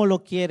 cómo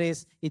lo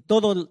quieres y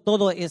todo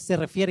se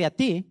refiere a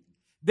ti,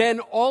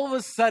 then all of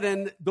a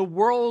sudden the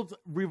world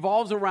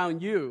revolves around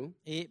you.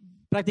 Y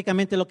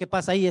prácticamente lo que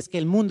pasa ahí es que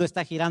el mundo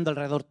está girando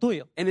alrededor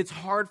tuyo. And it's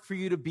hard for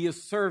you to be a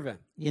servant.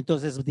 Y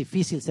entonces es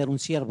difícil ser un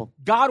siervo.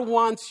 God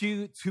wants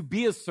you to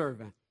be a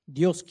servant.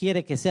 Dios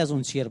quiere que seas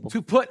un siervo.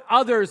 To put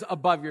others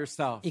above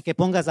yourself. Y que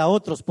pongas a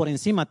otros por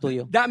encima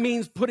tuyo. That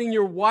means putting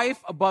your wife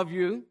above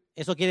you.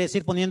 Eso quiere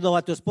decir poniendo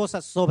a tu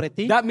esposa sobre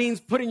ti. That means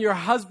putting your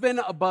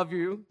husband above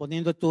you.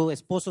 Poniendo a tu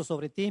esposo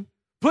sobre ti.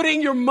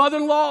 Putting your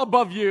mother-in-law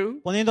above you.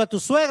 Poniendo a tu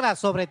suegra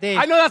sobre ti.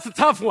 I know that's a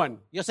tough one.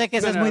 Yo sé que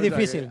eso es muy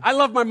difícil. I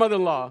love my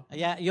mother-in-law.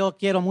 Yo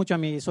quiero mucho a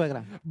mi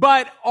suegra.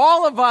 But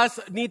all of us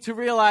need to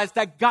realize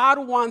that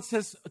God wants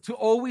us to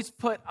always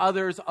put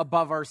others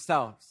above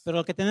ourselves. Pero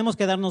lo que tenemos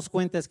que darnos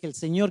cuenta es que el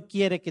Señor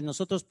quiere que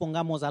nosotros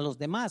pongamos a los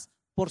demás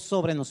por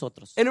sobre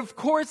nosotros. And of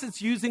course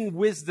it's using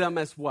wisdom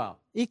as well.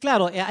 Y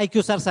claro, hay que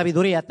usar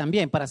sabiduría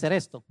también para hacer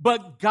esto.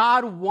 But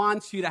God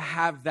wants you to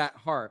have that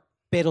heart.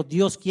 Pero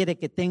Dios quiere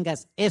que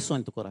tengas eso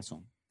en tu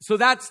corazón. So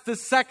that's the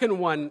second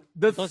one.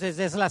 Entonces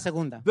es la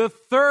segunda. The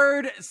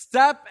third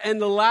step and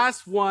the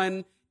last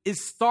one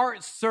is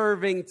start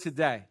serving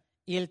today.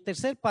 Y el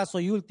tercer paso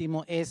y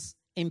último es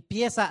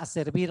empieza a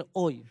servir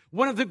hoy.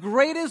 One of the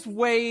greatest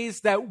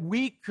ways that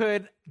we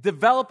could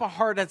develop a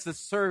heart as a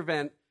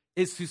servant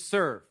is to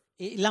serve.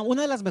 Y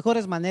una de las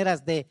mejores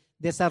maneras de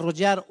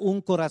desarrollar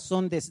un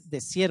corazón de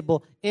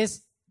siervo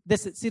es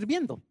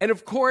sirviendo. And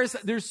of course,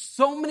 there's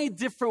so many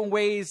different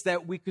ways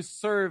that we could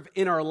serve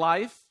in our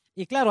life.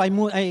 Y claro, hay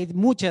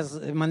muchas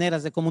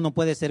maneras de cómo uno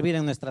puede servir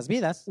en nuestras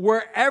vidas.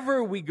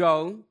 Wherever we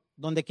go.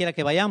 Donde quiera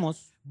que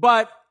vayamos.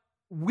 But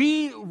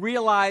we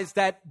realize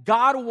that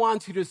God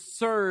wants you to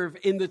serve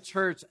in the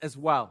church as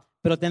well.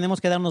 Pero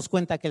tenemos que darnos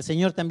cuenta que el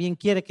Señor también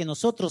quiere que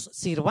nosotros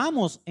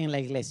sirvamos en la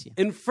iglesia.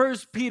 In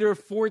 1 Peter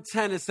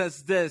 4:10 it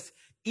says this,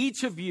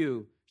 each of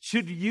you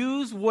should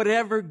use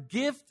whatever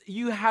gift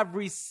you have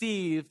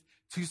received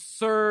to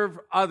serve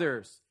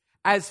others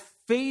as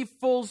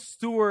faithful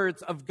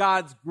stewards of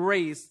God's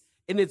grace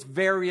in its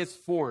various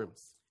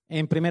forms.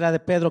 En Primera de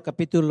Pedro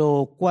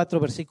capítulo 4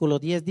 versículo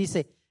 10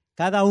 dice,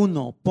 cada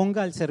uno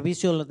ponga al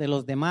servicio de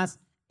los demás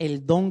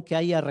el don que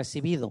haya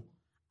recibido,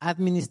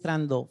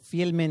 administrando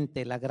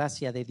fielmente la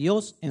gracia de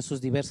Dios en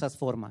sus diversas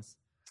formas.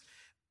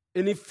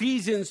 In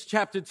Ephesians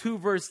chapter 2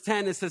 verse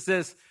 10 it says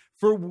this,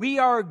 for we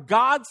are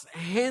God's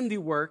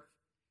handiwork,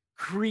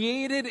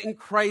 created in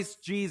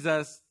Christ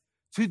Jesus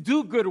to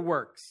do good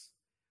works,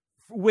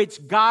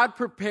 which God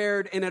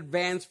prepared in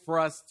advance for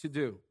us to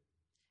do.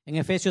 En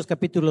Efesios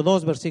capítulo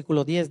 2,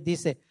 versículo 10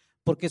 dice,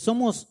 porque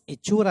somos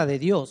hechura de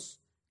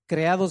Dios,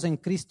 creados en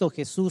Cristo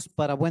Jesús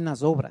para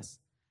buenas obras,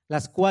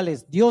 las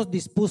cuales Dios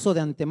dispuso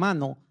de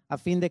antemano a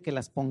fin de que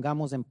las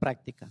pongamos en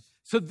práctica.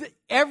 So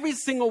every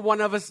single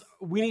one of us,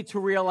 we need to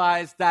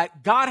realize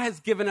that God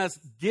has given us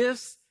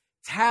gifts,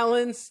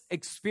 talents,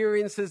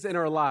 experiences in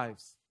our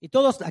lives. Y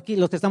todos aquí,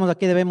 los que estamos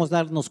aquí, debemos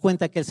darnos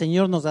cuenta que el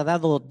Señor nos ha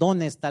dado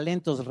dones,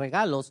 talentos,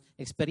 regalos,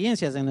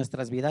 experiencias en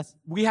nuestras vidas.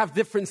 We have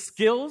different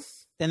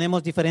skills.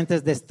 Tenemos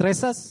diferentes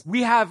destrezas.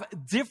 We have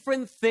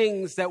different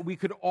things that we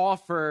could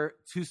offer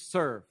to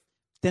serve.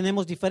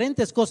 Tenemos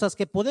diferentes cosas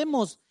que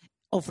podemos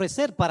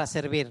ofrecer para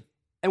servir.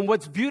 And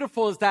what's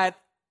beautiful is that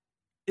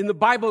in the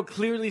Bible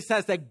clearly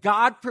says that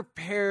God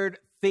prepared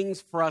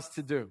things for us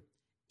to do.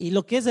 Y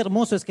lo que es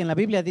hermoso es que en la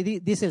Biblia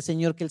dice el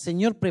Señor que el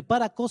Señor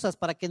prepara cosas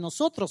para que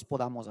nosotros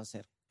podamos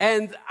hacer.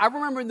 And I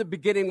remember in the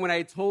beginning when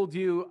I told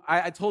you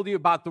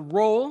about the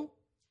role.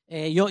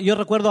 Yo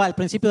recuerdo al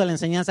principio de la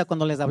enseñanza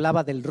cuando les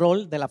hablaba del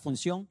rol, de la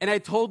función, And I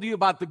told you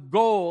about the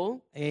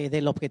goal.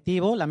 del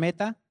objetivo, la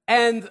meta,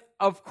 And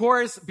of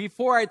course,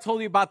 before I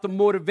told you about the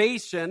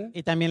motivation.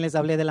 y también les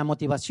hablé de la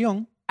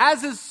motivación.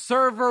 As a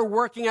server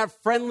working at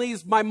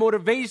Friendly's, my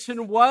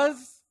motivation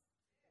was.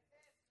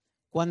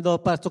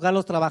 Cuando Pastor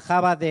Carlos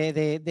trabajaba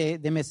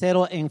de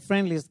mesero en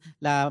Friendly's,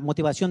 la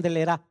motivación de él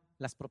era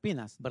las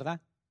propinas,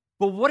 ¿verdad?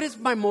 But what is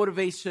my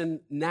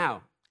motivation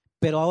now?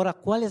 Pero ahora,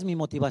 ¿cuál es mi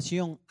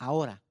motivación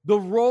ahora? The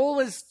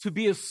role is to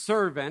be a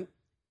servant.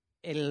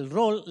 El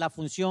rol, la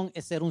función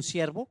es ser un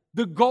siervo.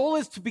 The goal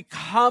is to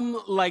become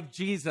like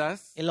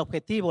Jesus. El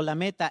objetivo, la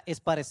meta es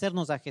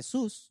parecernos a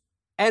Jesús.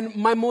 And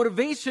my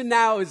motivation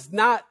now is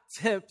not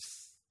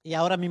tips. Y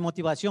ahora mi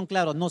motivación,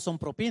 claro, no son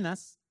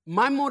propinas.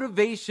 My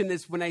motivation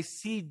is when I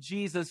see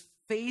Jesus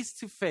face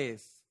to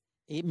face.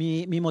 Y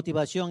mi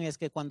motivación es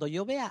que cuando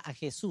yo vea a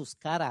Jesús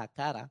cara a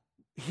cara,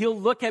 He'll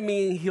look at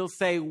me and he'll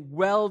say,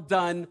 well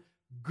done,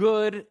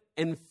 good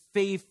and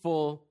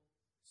faithful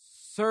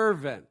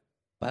servant.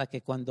 para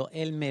que cuando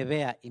Él me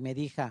vea y me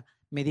diga,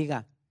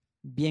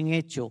 bien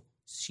hecho,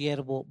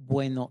 siervo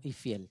bueno y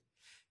fiel.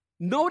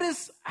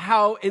 Notice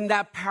how in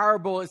that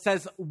parable it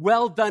says,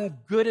 well done,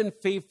 good and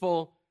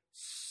faithful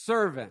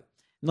servant.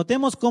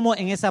 Notemos cómo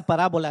en esa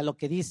parábola lo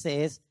que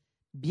dice es,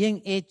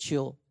 bien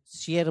hecho,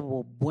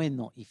 siervo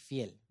bueno y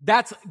fiel.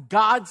 That's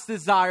God's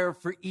desire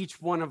for each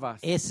one of us.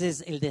 Ese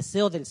es el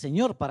deseo del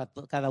Señor para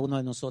cada uno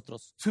de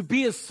nosotros, To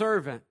be a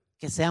servant.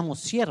 que seamos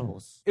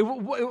siervos. It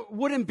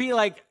wouldn't be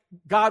like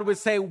God would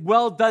say,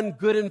 well done,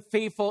 good and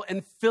faithful,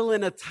 and fill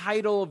in a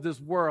title of this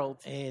world.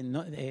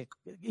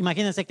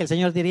 Imagínense que el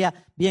Señor diría,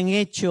 bien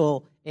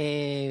hecho,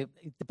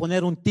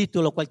 poner un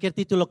título, cualquier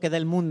título que dé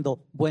el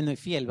mundo, bueno y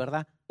fiel,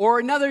 ¿verdad? Or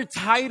another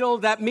title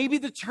that maybe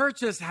the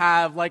churches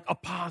have, like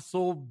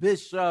apostle,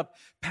 bishop,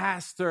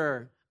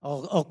 pastor.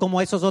 O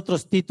como esos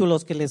otros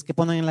títulos que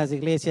ponen en las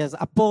iglesias,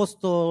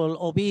 apóstol,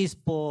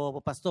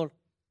 obispo, pastor.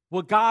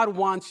 What God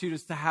wants you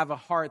is to have a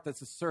heart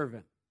that's a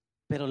servant.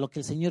 Pero lo que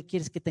el Señor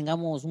quiere es que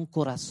tengamos un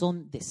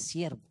corazón de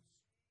siervo.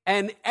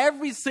 And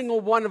every single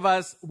one of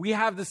us, we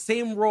have the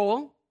same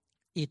role.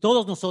 Y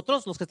todos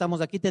nosotros, los que estamos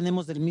aquí,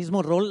 tenemos el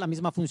mismo rol, la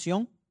misma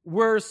función.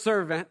 We're a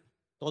servant.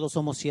 Todos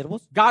somos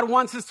siervos. God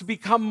wants us to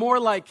become more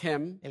like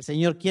Him. El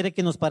Señor quiere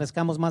que nos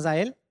parezcamos más a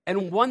Él.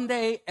 And one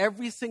day,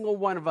 every single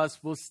one of us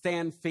will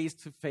stand face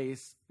to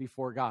face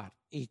before God.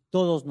 Y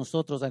todos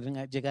nosotros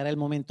llegará el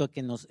momento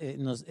que nos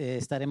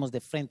estaremos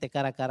de frente,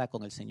 cara a cara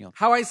con el Señor.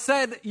 How I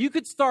said, you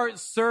could start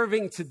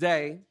serving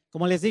today.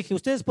 Como les dije,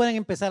 ustedes pueden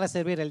empezar a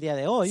servir el día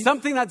de hoy.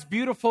 Something that's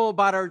beautiful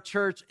about our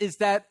church is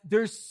that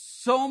there's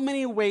so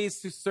many ways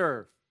to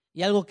serve.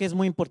 Y algo que es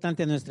muy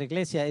importante en nuestra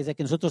iglesia es de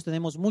que nosotros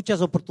tenemos muchas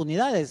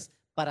oportunidades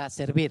para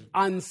servir.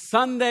 On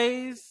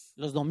Sundays,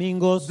 Los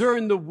domingos,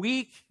 during the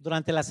week,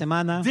 durante la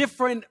semana,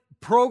 different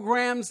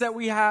programs that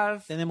we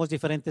have, tenemos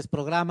diferentes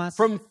programas,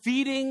 from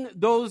feeding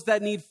those that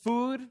need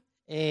food,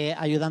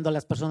 ayudando a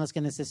las personas que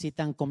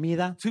necesitan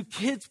comida, to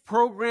kids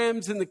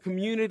programs in the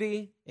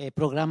community.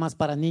 programas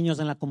para niños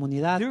en la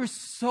comunidad. There's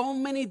so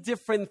many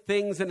different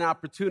things and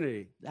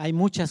opportunity. Hay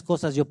muchas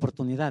cosas y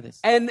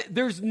oportunidades. And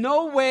there's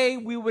no way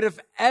we would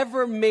have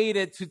ever made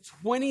it to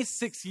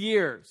 26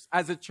 years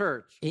as a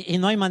church Y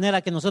no hay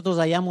manera que nosotros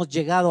hayamos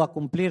llegado a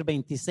cumplir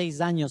 26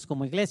 años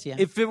como iglesia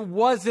if it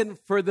wasn't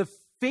for the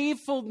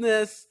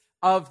faithfulness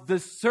of the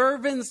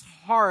servants'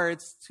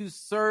 hearts to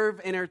serve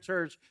in our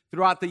church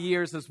throughout the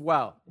years as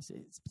well.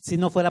 si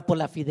no fuera por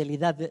la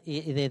fidelidad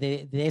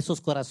de esos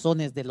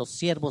corazones de los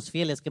siervos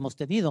fieles que hemos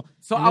tenido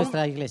So en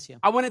nuestra iglesia.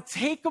 I want to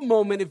take a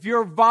moment, if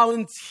you're a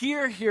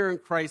volunteer here in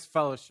Christ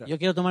Fellowship, Yo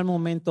quiero tomar un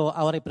momento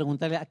ahora y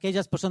preguntarle a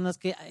aquellas personas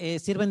que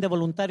sirven de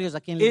voluntarios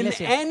aquí en la in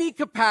iglesia, any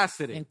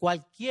capacity, en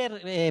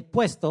cualquier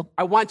puesto,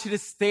 I want you to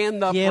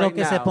stand up quiero right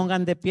que se now.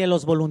 pongan de pie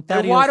los And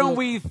voluntarios. why don't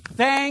we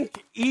thank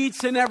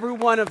each and every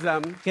one of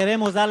them?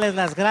 Queremos darles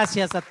las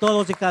gracias a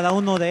todos y cada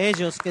uno de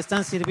ellos que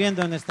están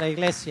sirviendo en nuestra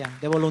iglesia,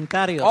 de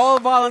voluntarios. All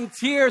the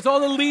volunteers,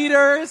 all the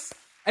leaders.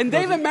 And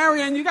David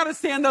Marion, you got to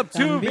stand up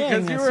too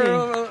También, because you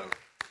were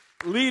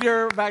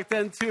leader back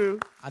then too.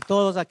 A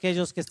todos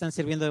aquellos que están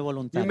sirviendo de You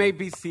voluntario. may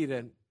be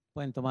seated.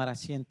 Pueden tomar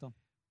asiento.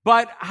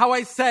 But how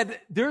I said,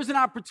 there's an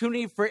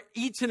opportunity for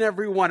each and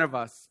every one of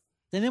us.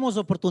 Tenemos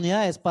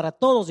oportunidades para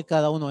todos y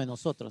cada uno de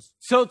nosotros.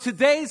 So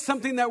today,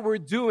 something that we're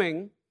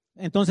doing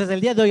Entonces,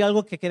 el día de hoy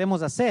algo que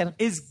queremos hacer,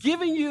 is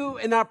giving you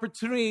an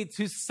opportunity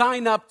to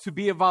sign up to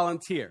be a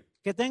volunteer.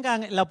 que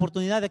tengan la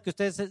oportunidad de que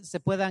ustedes se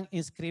puedan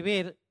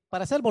inscribir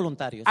para ser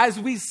voluntarios. As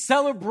we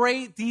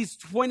celebrate these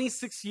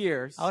 26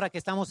 years, Ahora que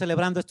estamos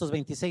celebrando estos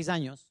 26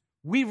 años,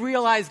 we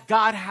realize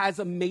God has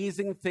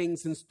amazing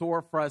things in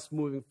store for us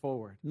moving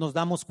forward. nos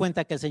damos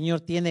cuenta que el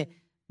Señor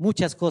tiene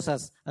muchas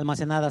cosas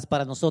almacenadas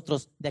para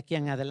nosotros de aquí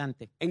en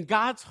adelante. And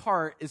God's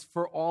heart is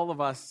for all of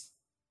us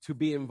to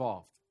be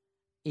involved.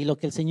 Y lo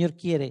que el Señor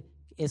quiere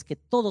es que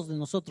todos de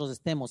nosotros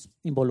estemos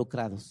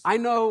involucrados. I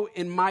know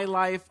in my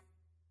life,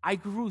 I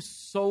grew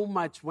so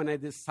much when I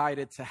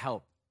decided to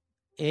help.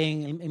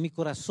 En mi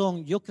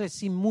corazón, yo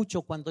crecí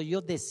mucho cuando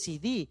yo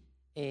decidí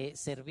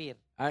servir.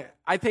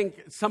 I think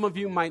some of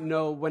you might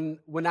know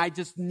when I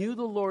just knew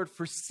the Lord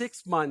for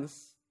 6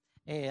 months,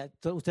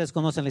 Ustedes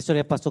conocen la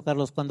historia de Pastor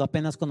Carlos cuando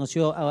apenas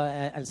conoció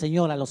al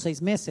Señor a los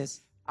 6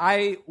 meses.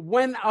 I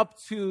went up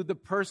to the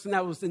person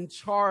that was in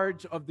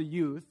charge of the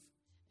youth,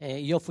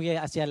 Yo fui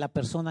hacia la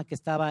persona que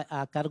estaba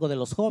a cargo de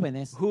los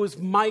jóvenes, who was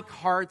Mike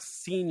Hart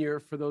Sr.,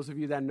 for those of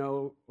you that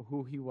know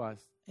who he was.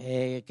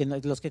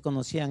 los que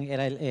conocían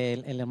era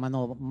el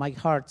hermano Mike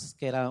Hartz,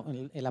 que era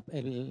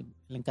el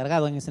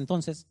encargado en ese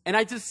entonces. And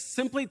I just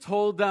simply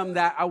told them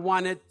that I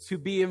wanted to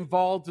be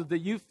involved with the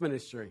youth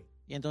ministry.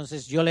 Y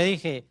entonces yo le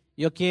dije,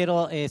 yo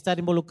quiero estar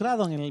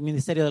involucrado en el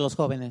ministerio de los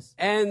jóvenes.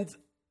 And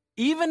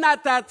even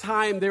at that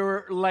time,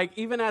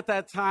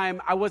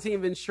 I wasn't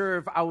even sure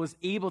if I was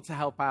able to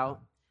help out.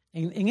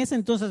 En ese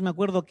entonces me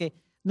acuerdo que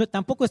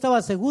tampoco estaba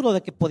seguro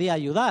de que podía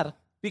ayudar,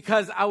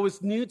 Because I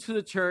was new to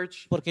the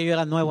church. porque yo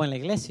era nuevo en la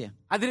iglesia.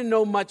 I didn't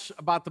know much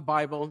about the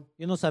Bible.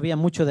 Yo no sabía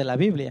mucho de la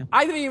Biblia.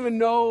 I didn't even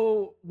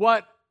know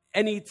what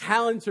any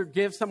talents or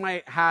gifts I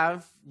might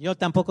have. Yo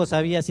tampoco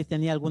sabía si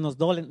tenía algunos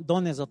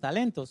dones o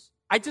talentos.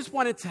 I just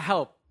wanted to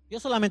help. Yo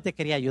solamente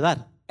quería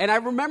ayudar. And I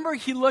remember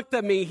he looked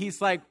at me.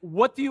 He's like,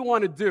 "What do you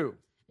want to do?"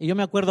 Y yo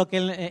me acuerdo que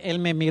él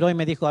me miró y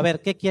me dijo, a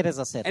ver, ¿qué quieres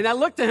hacer? And I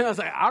looked at him. I was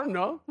like, "I don't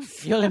know.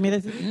 Y yo le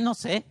miré, no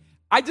sé,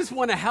 I just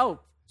want to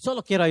help."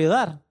 solo quiero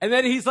ayudar. And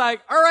then he's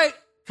like, "All right,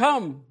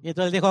 come." Y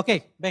entonces él dijo, ok,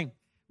 ven.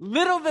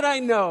 Little did I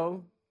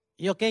know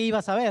 ¿Y yo qué iba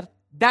a saber?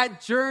 that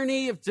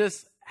journey of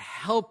just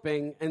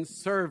helping and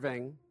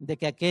serving De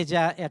que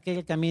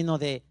aquel camino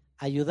de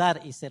ayudar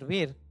y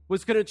servir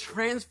was going to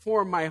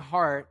transform my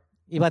heart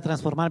iba a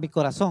transformar mi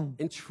corazón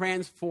and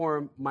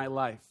transform my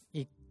life.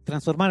 y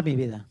transformar mi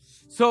vida.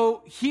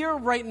 So here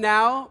right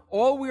now,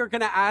 all we are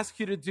going to ask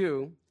you to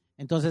do,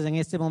 Entonces en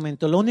este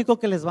momento, lo único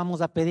que les vamos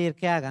a pedir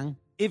que hagan,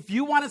 if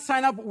you want to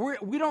sign up,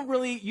 you don't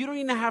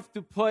even have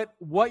to put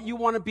what you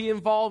want to be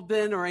involved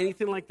in or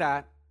anything like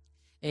that.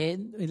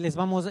 les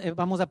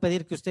vamos a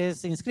pedir que ustedes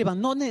se inscriban.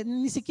 No,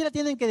 ni siquiera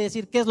tienen que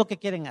decir qué es lo que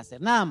quieren hacer,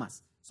 nada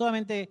más.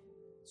 Solamente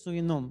su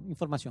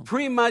información.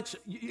 Pretty much,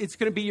 it's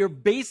going to be your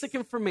basic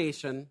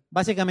information.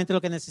 Básicamente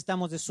lo que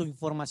necesitamos es su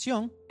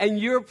información. And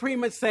you're pretty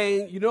much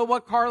saying, you know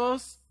what,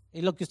 Carlos?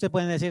 Y lo que usted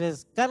puede decir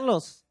es,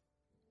 Carlos,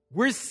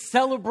 We're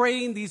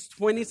celebrating these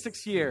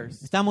 26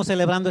 years. estamos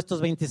celebrando estos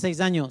 26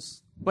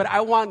 años. But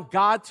I want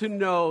God to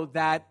know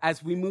that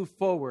as we move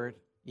forward,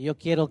 Y yo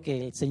quiero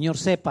que el Señor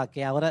sepa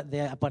que ahora,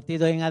 a partir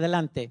de hoy en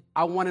adelante,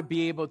 I want to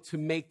be able to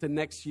make the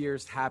next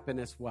years happen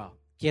as well.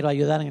 quiero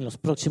ayudar en los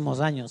próximos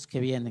años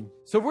que vienen.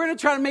 So we're going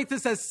to try to make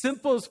this as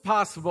simple as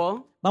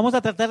possible. Vamos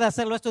a tratar de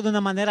hacerlo esto de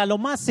una manera lo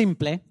más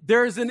simple.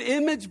 There's an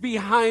image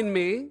behind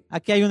me.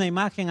 Aquí hay una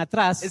imagen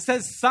atrás It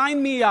says,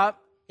 sign me up.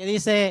 que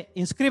dice,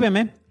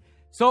 inscríbeme.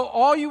 So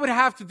all you would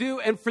have to do,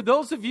 and for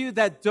those of you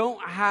that don't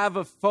have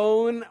a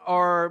phone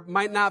or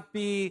might not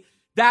be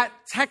that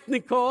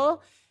technical,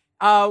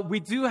 we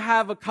do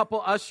have a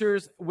couple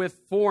ushers with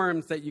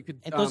forms that you could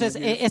Entonces,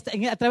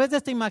 use. a través de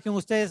esta imagen,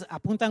 ustedes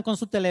apuntan con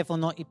su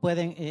teléfono y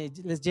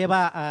les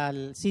lleva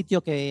al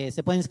sitio que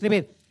se pueden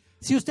inscribir.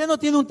 Si usted no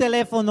tiene un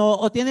teléfono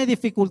o tiene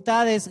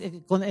dificultades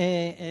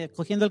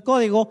cogiendo el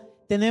código,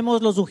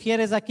 tenemos los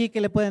ujieres aquí que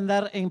le pueden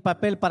dar en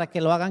papel para que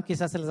lo hagan,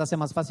 quizás se les hace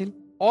más fácil.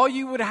 All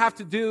you would have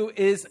to do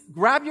is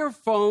grab your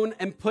phone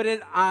and put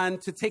it on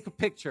to take a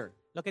picture.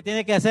 Lo que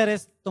tiene que hacer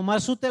es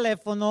tomar su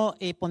teléfono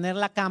y poner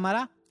la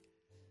cámara.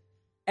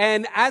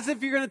 And as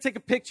if you're going to take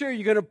a picture,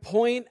 you're going to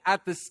point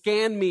at the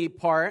scan me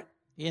part.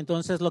 Y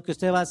entonces lo que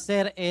usted va a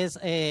hacer es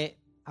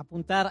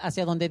apuntar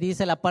hacia donde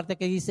dice la parte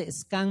que dice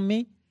Scan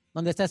Me,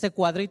 donde está ese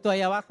cuadrito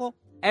ahí abajo.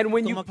 And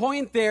when you Como-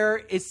 point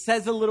there, it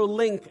says a little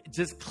link.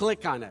 Just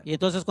click on it. Y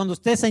entonces cuando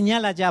usted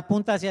señala ya,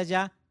 apunta hacia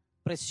allá,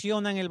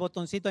 presionan el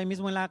botoncito ahí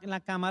mismo en la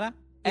cámara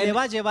y And- le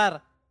va a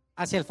llevar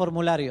hacia el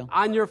formulario.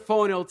 On your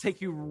phone, it'll take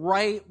you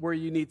right where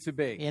you need to Y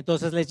be.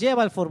 entonces les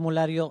lleva al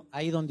formulario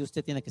ahí donde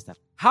usted tiene que estar.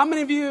 How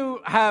many of you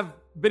have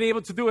been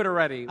able to do it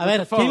already? A with ver,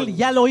 the phone? ¿quién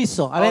ya lo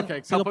hizo? A ver,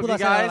 Okay, si lo couple pudo of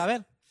you hacer ahora. guys. A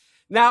ver,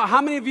 Now,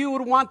 how many of you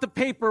would want the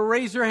paper?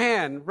 Raise your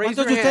hand. Raise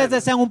 ¿cuántos your de ustedes hand.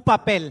 desean un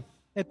papel?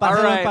 Para All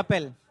hacer un right.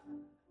 papel.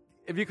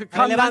 If you could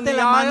come down Levante the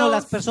la mano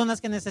las aisles.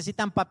 personas que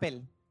necesitan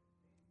papel.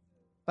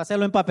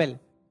 Páselo en papel.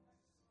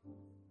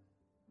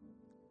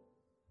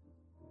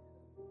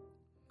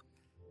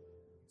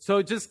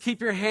 So just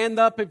keep your hand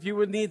up if you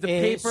would need the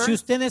paper. Si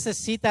usted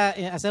necesita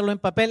hacerlo en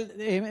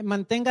papel,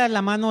 mantenga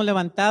la mano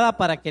levantada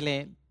para que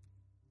le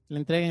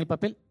entreguen el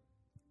papel.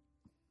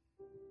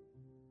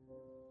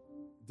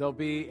 They'll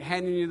be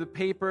handing you the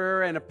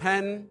paper and a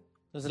pen.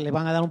 Entonces le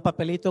van a dar un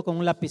papelito con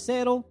un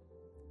lapicero.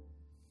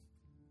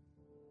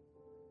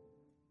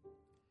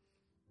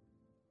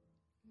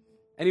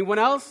 Anyone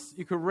else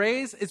you could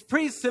raise? It's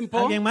pretty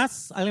simple. ¿Alguien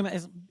más?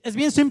 Es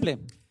bien simple.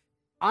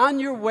 On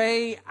your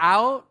way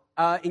out,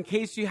 in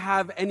case you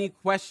have any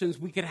questions,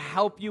 we could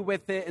help you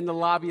with it in the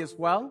lobby as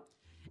well.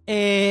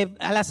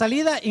 A la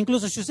salida,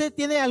 incluso si usted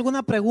tiene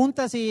alguna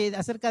pregunta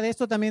acerca de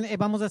esto, también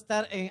vamos a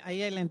estar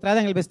ahí en la entrada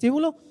en el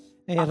vestíbulo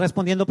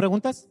respondiendo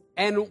preguntas.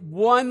 And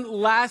one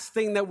last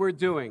thing that we're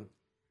doing.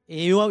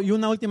 Y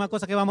una última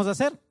cosa que vamos a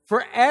hacer.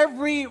 For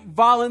every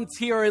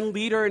volunteer and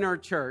leader in our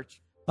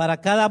church, Para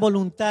cada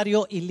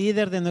voluntario y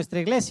líder de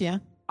nuestra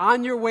iglesia,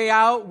 on your way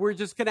out, we're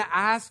just going to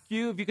ask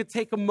you if you could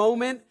take a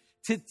moment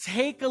to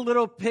take a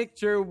little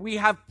picture. We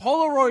have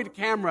Polaroid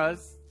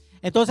cameras.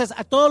 entonces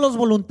a todos los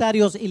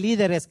voluntarios y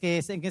líderes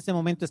que en este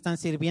momento están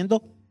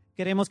sirviendo,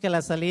 queremos que a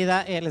la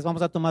salida les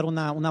vamos a tomar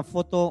una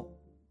foto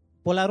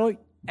Polaroid.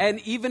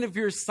 And even if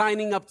you're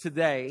signing up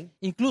today,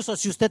 Incluso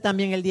si usted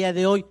también el día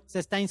de hoy se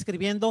está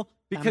inscribiendo,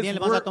 también le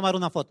vamos a tomar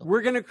una foto.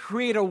 we're going to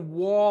create a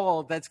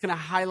wall that's going to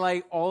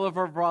highlight all of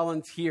our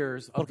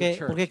volunteers of the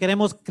church. Porque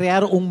queremos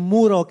crear un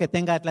muro que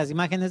tenga las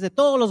imágenes de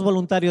todos los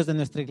voluntarios de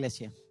nuestra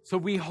iglesia. So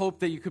we hope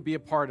that you could be a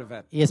part of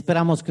it. Y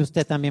esperamos que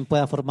usted también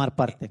pueda formar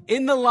parte.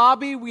 In the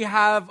lobby, we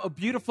have a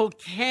beautiful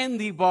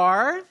candy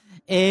bar.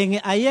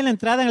 Ahí en la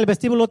entrada, en el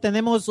vestíbulo,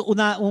 tenemos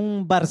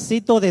un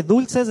barcito de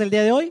dulces el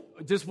día de hoy.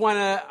 Just want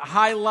to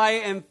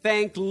highlight and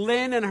thank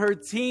Lynn and her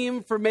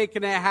team for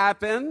making it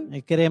happen.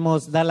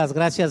 Queremos dar las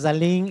gracias a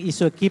Lynn y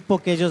su equipo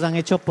que ellos han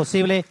hecho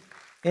posible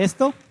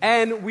esto.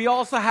 And we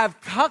also have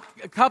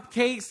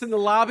cupcakes in the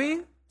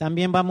lobby.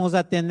 También vamos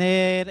a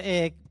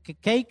tener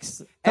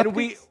cakes. And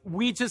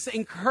we just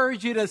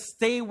encourage you to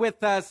stay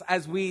with us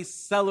as we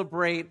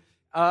celebrate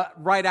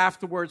right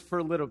afterwards for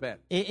a little bit.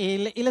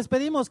 Y les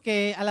pedimos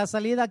que a la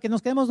salida, que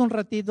nos quedemos un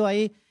ratito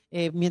ahí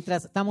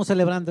mientras estamos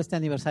celebrando este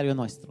aniversario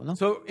nuestro, ¿no?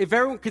 So if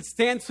everyone could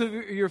stand to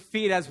your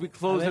feet as we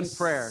close in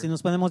prayer. Si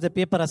nos ponemos de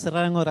pie para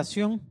cerrar en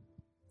oración.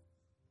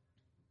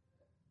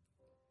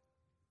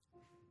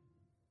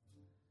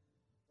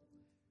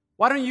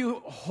 Why don't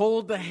you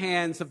hold the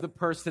hands of the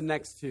person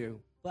next to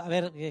you? A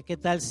ver, ¿qué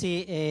tal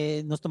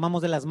si nos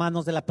tomamos de las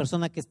manos de la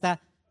persona que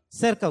está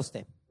cerca a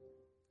usted?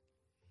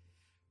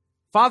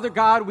 Father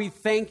God, we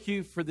thank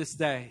you for this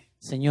day.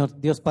 Señor,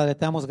 Dios Padre,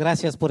 te damos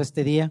gracias por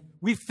este día.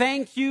 We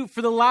thank you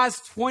for the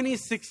last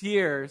 26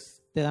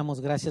 years Te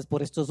damos gracias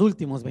por estos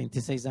últimos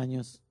 26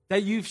 años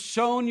that you've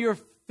shown your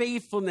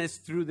faithfulness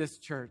through this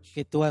church.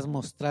 que tú has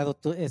mostrado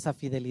esa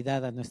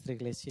fidelidad a nuestra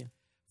iglesia.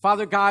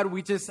 Father God,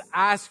 we just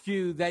ask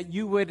you that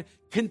you would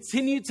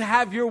continue to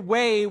have your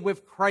way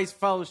with Christ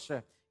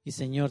Fellowship. Y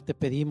Señor, te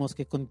pedimos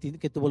que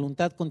tu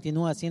voluntad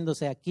continúe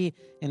haciéndose aquí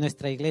en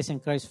nuestra iglesia en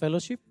Christ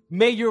Fellowship.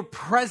 May your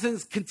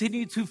presence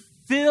continue to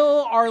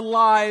fill our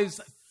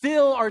lives,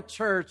 fill our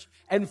church,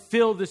 and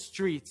fill the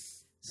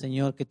streets.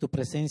 Señor, que tu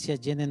presencia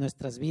llene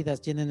nuestras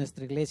vidas, llene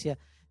nuestra iglesia,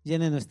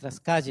 llene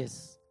nuestras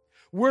calles.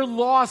 We're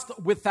lost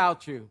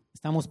without you.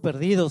 Estamos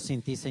perdidos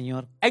sin ti,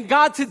 Señor. And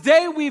God,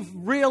 today we've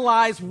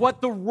realized what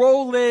the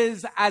role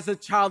is as a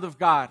child of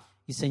God.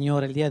 Y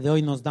Señor, el día de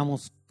hoy nos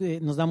damos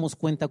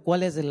cuenta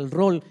cuál es el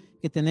rol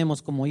que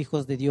tenemos como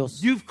hijos de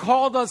Dios. You've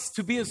called us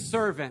to be a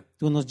servant.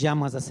 Tú nos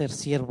llamas a ser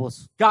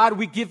siervos. God,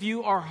 we give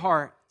you our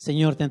heart.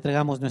 Señor, te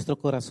entregamos nuestro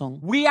corazón.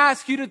 We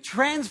ask you to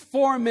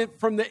transform it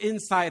from the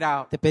inside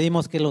out. Te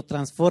pedimos que lo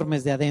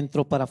transformes de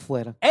adentro para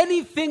afuera.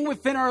 Anything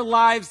within our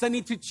lives that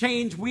need to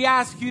change, we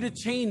ask you to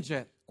change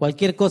it.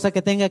 Cualquier cosa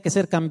que tenga que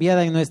ser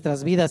cambiada en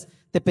nuestras vidas,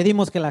 te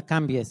pedimos que la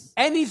cambies.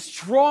 Any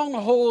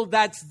stronghold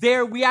that's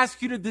there, we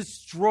ask you to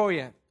destroy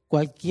it.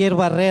 Cualquier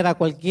barrera,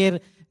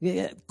 cualquier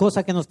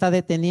cosa que nos está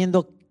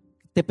deteniendo,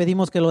 te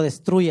pedimos que lo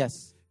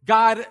destruyas.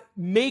 God,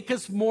 make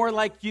us more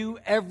like you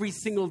every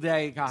single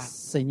day, God.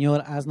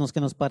 Señor, haznos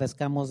que nos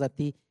parezcamos a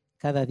ti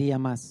cada día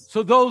más.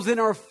 So those in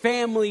our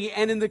family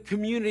and in the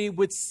community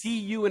would see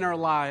you in our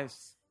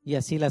lives. Y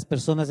así las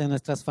personas en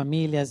nuestras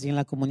familias y en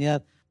la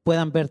comunidad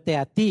puedan verte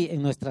a ti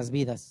en nuestras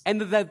vidas.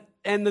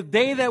 And the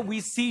day that we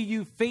see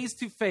you face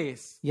to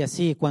face, Y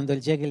así cuando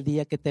llegue el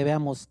día que te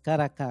veamos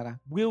cara a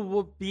cara, we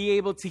will be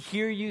able to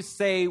hear you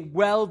say,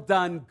 "Well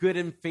done, good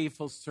and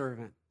faithful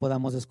servant."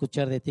 podamos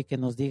escuchar de ti que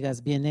nos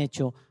digas, bien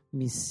hecho,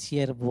 mi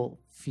siervo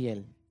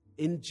fiel.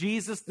 In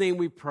Jesus' name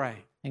we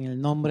pray. En el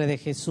nombre de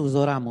Jesús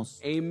oramos.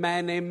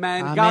 Amen,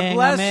 amen. Amén, God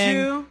bless amén.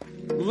 you.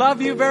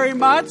 Love you very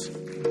much.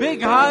 Big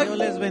Dios hug.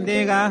 les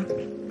bendiga.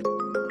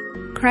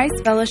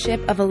 Christ Fellowship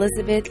of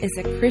Elizabeth is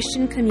a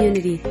Christian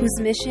community whose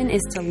mission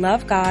is to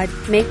love God,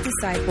 make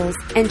disciples,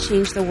 and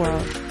change the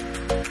world.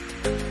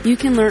 You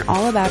can learn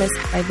all about us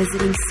by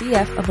visiting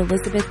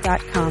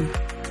cfolizabeth.com.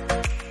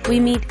 We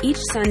meet each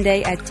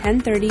Sunday at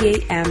 10:30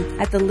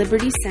 a.m. at the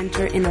Liberty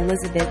Center in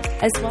Elizabeth,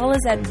 as well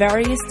as at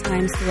various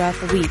times throughout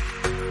the week.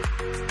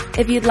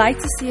 If you'd like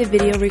to see a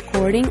video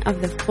recording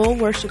of the full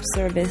worship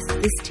service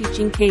this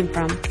teaching came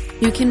from,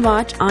 you can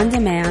watch on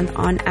demand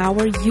on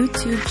our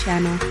YouTube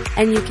channel,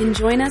 and you can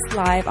join us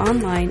live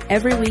online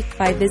every week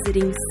by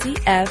visiting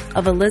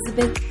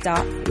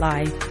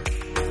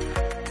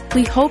cfolizabeth.live.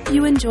 We hope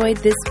you enjoyed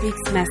this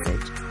week's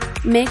message.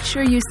 Make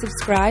sure you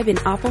subscribe in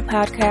Apple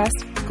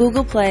Podcasts,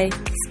 Google Play,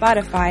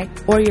 Spotify,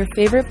 or your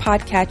favorite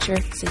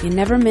podcatcher so you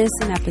never miss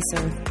an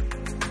episode.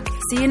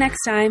 See you next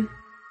time.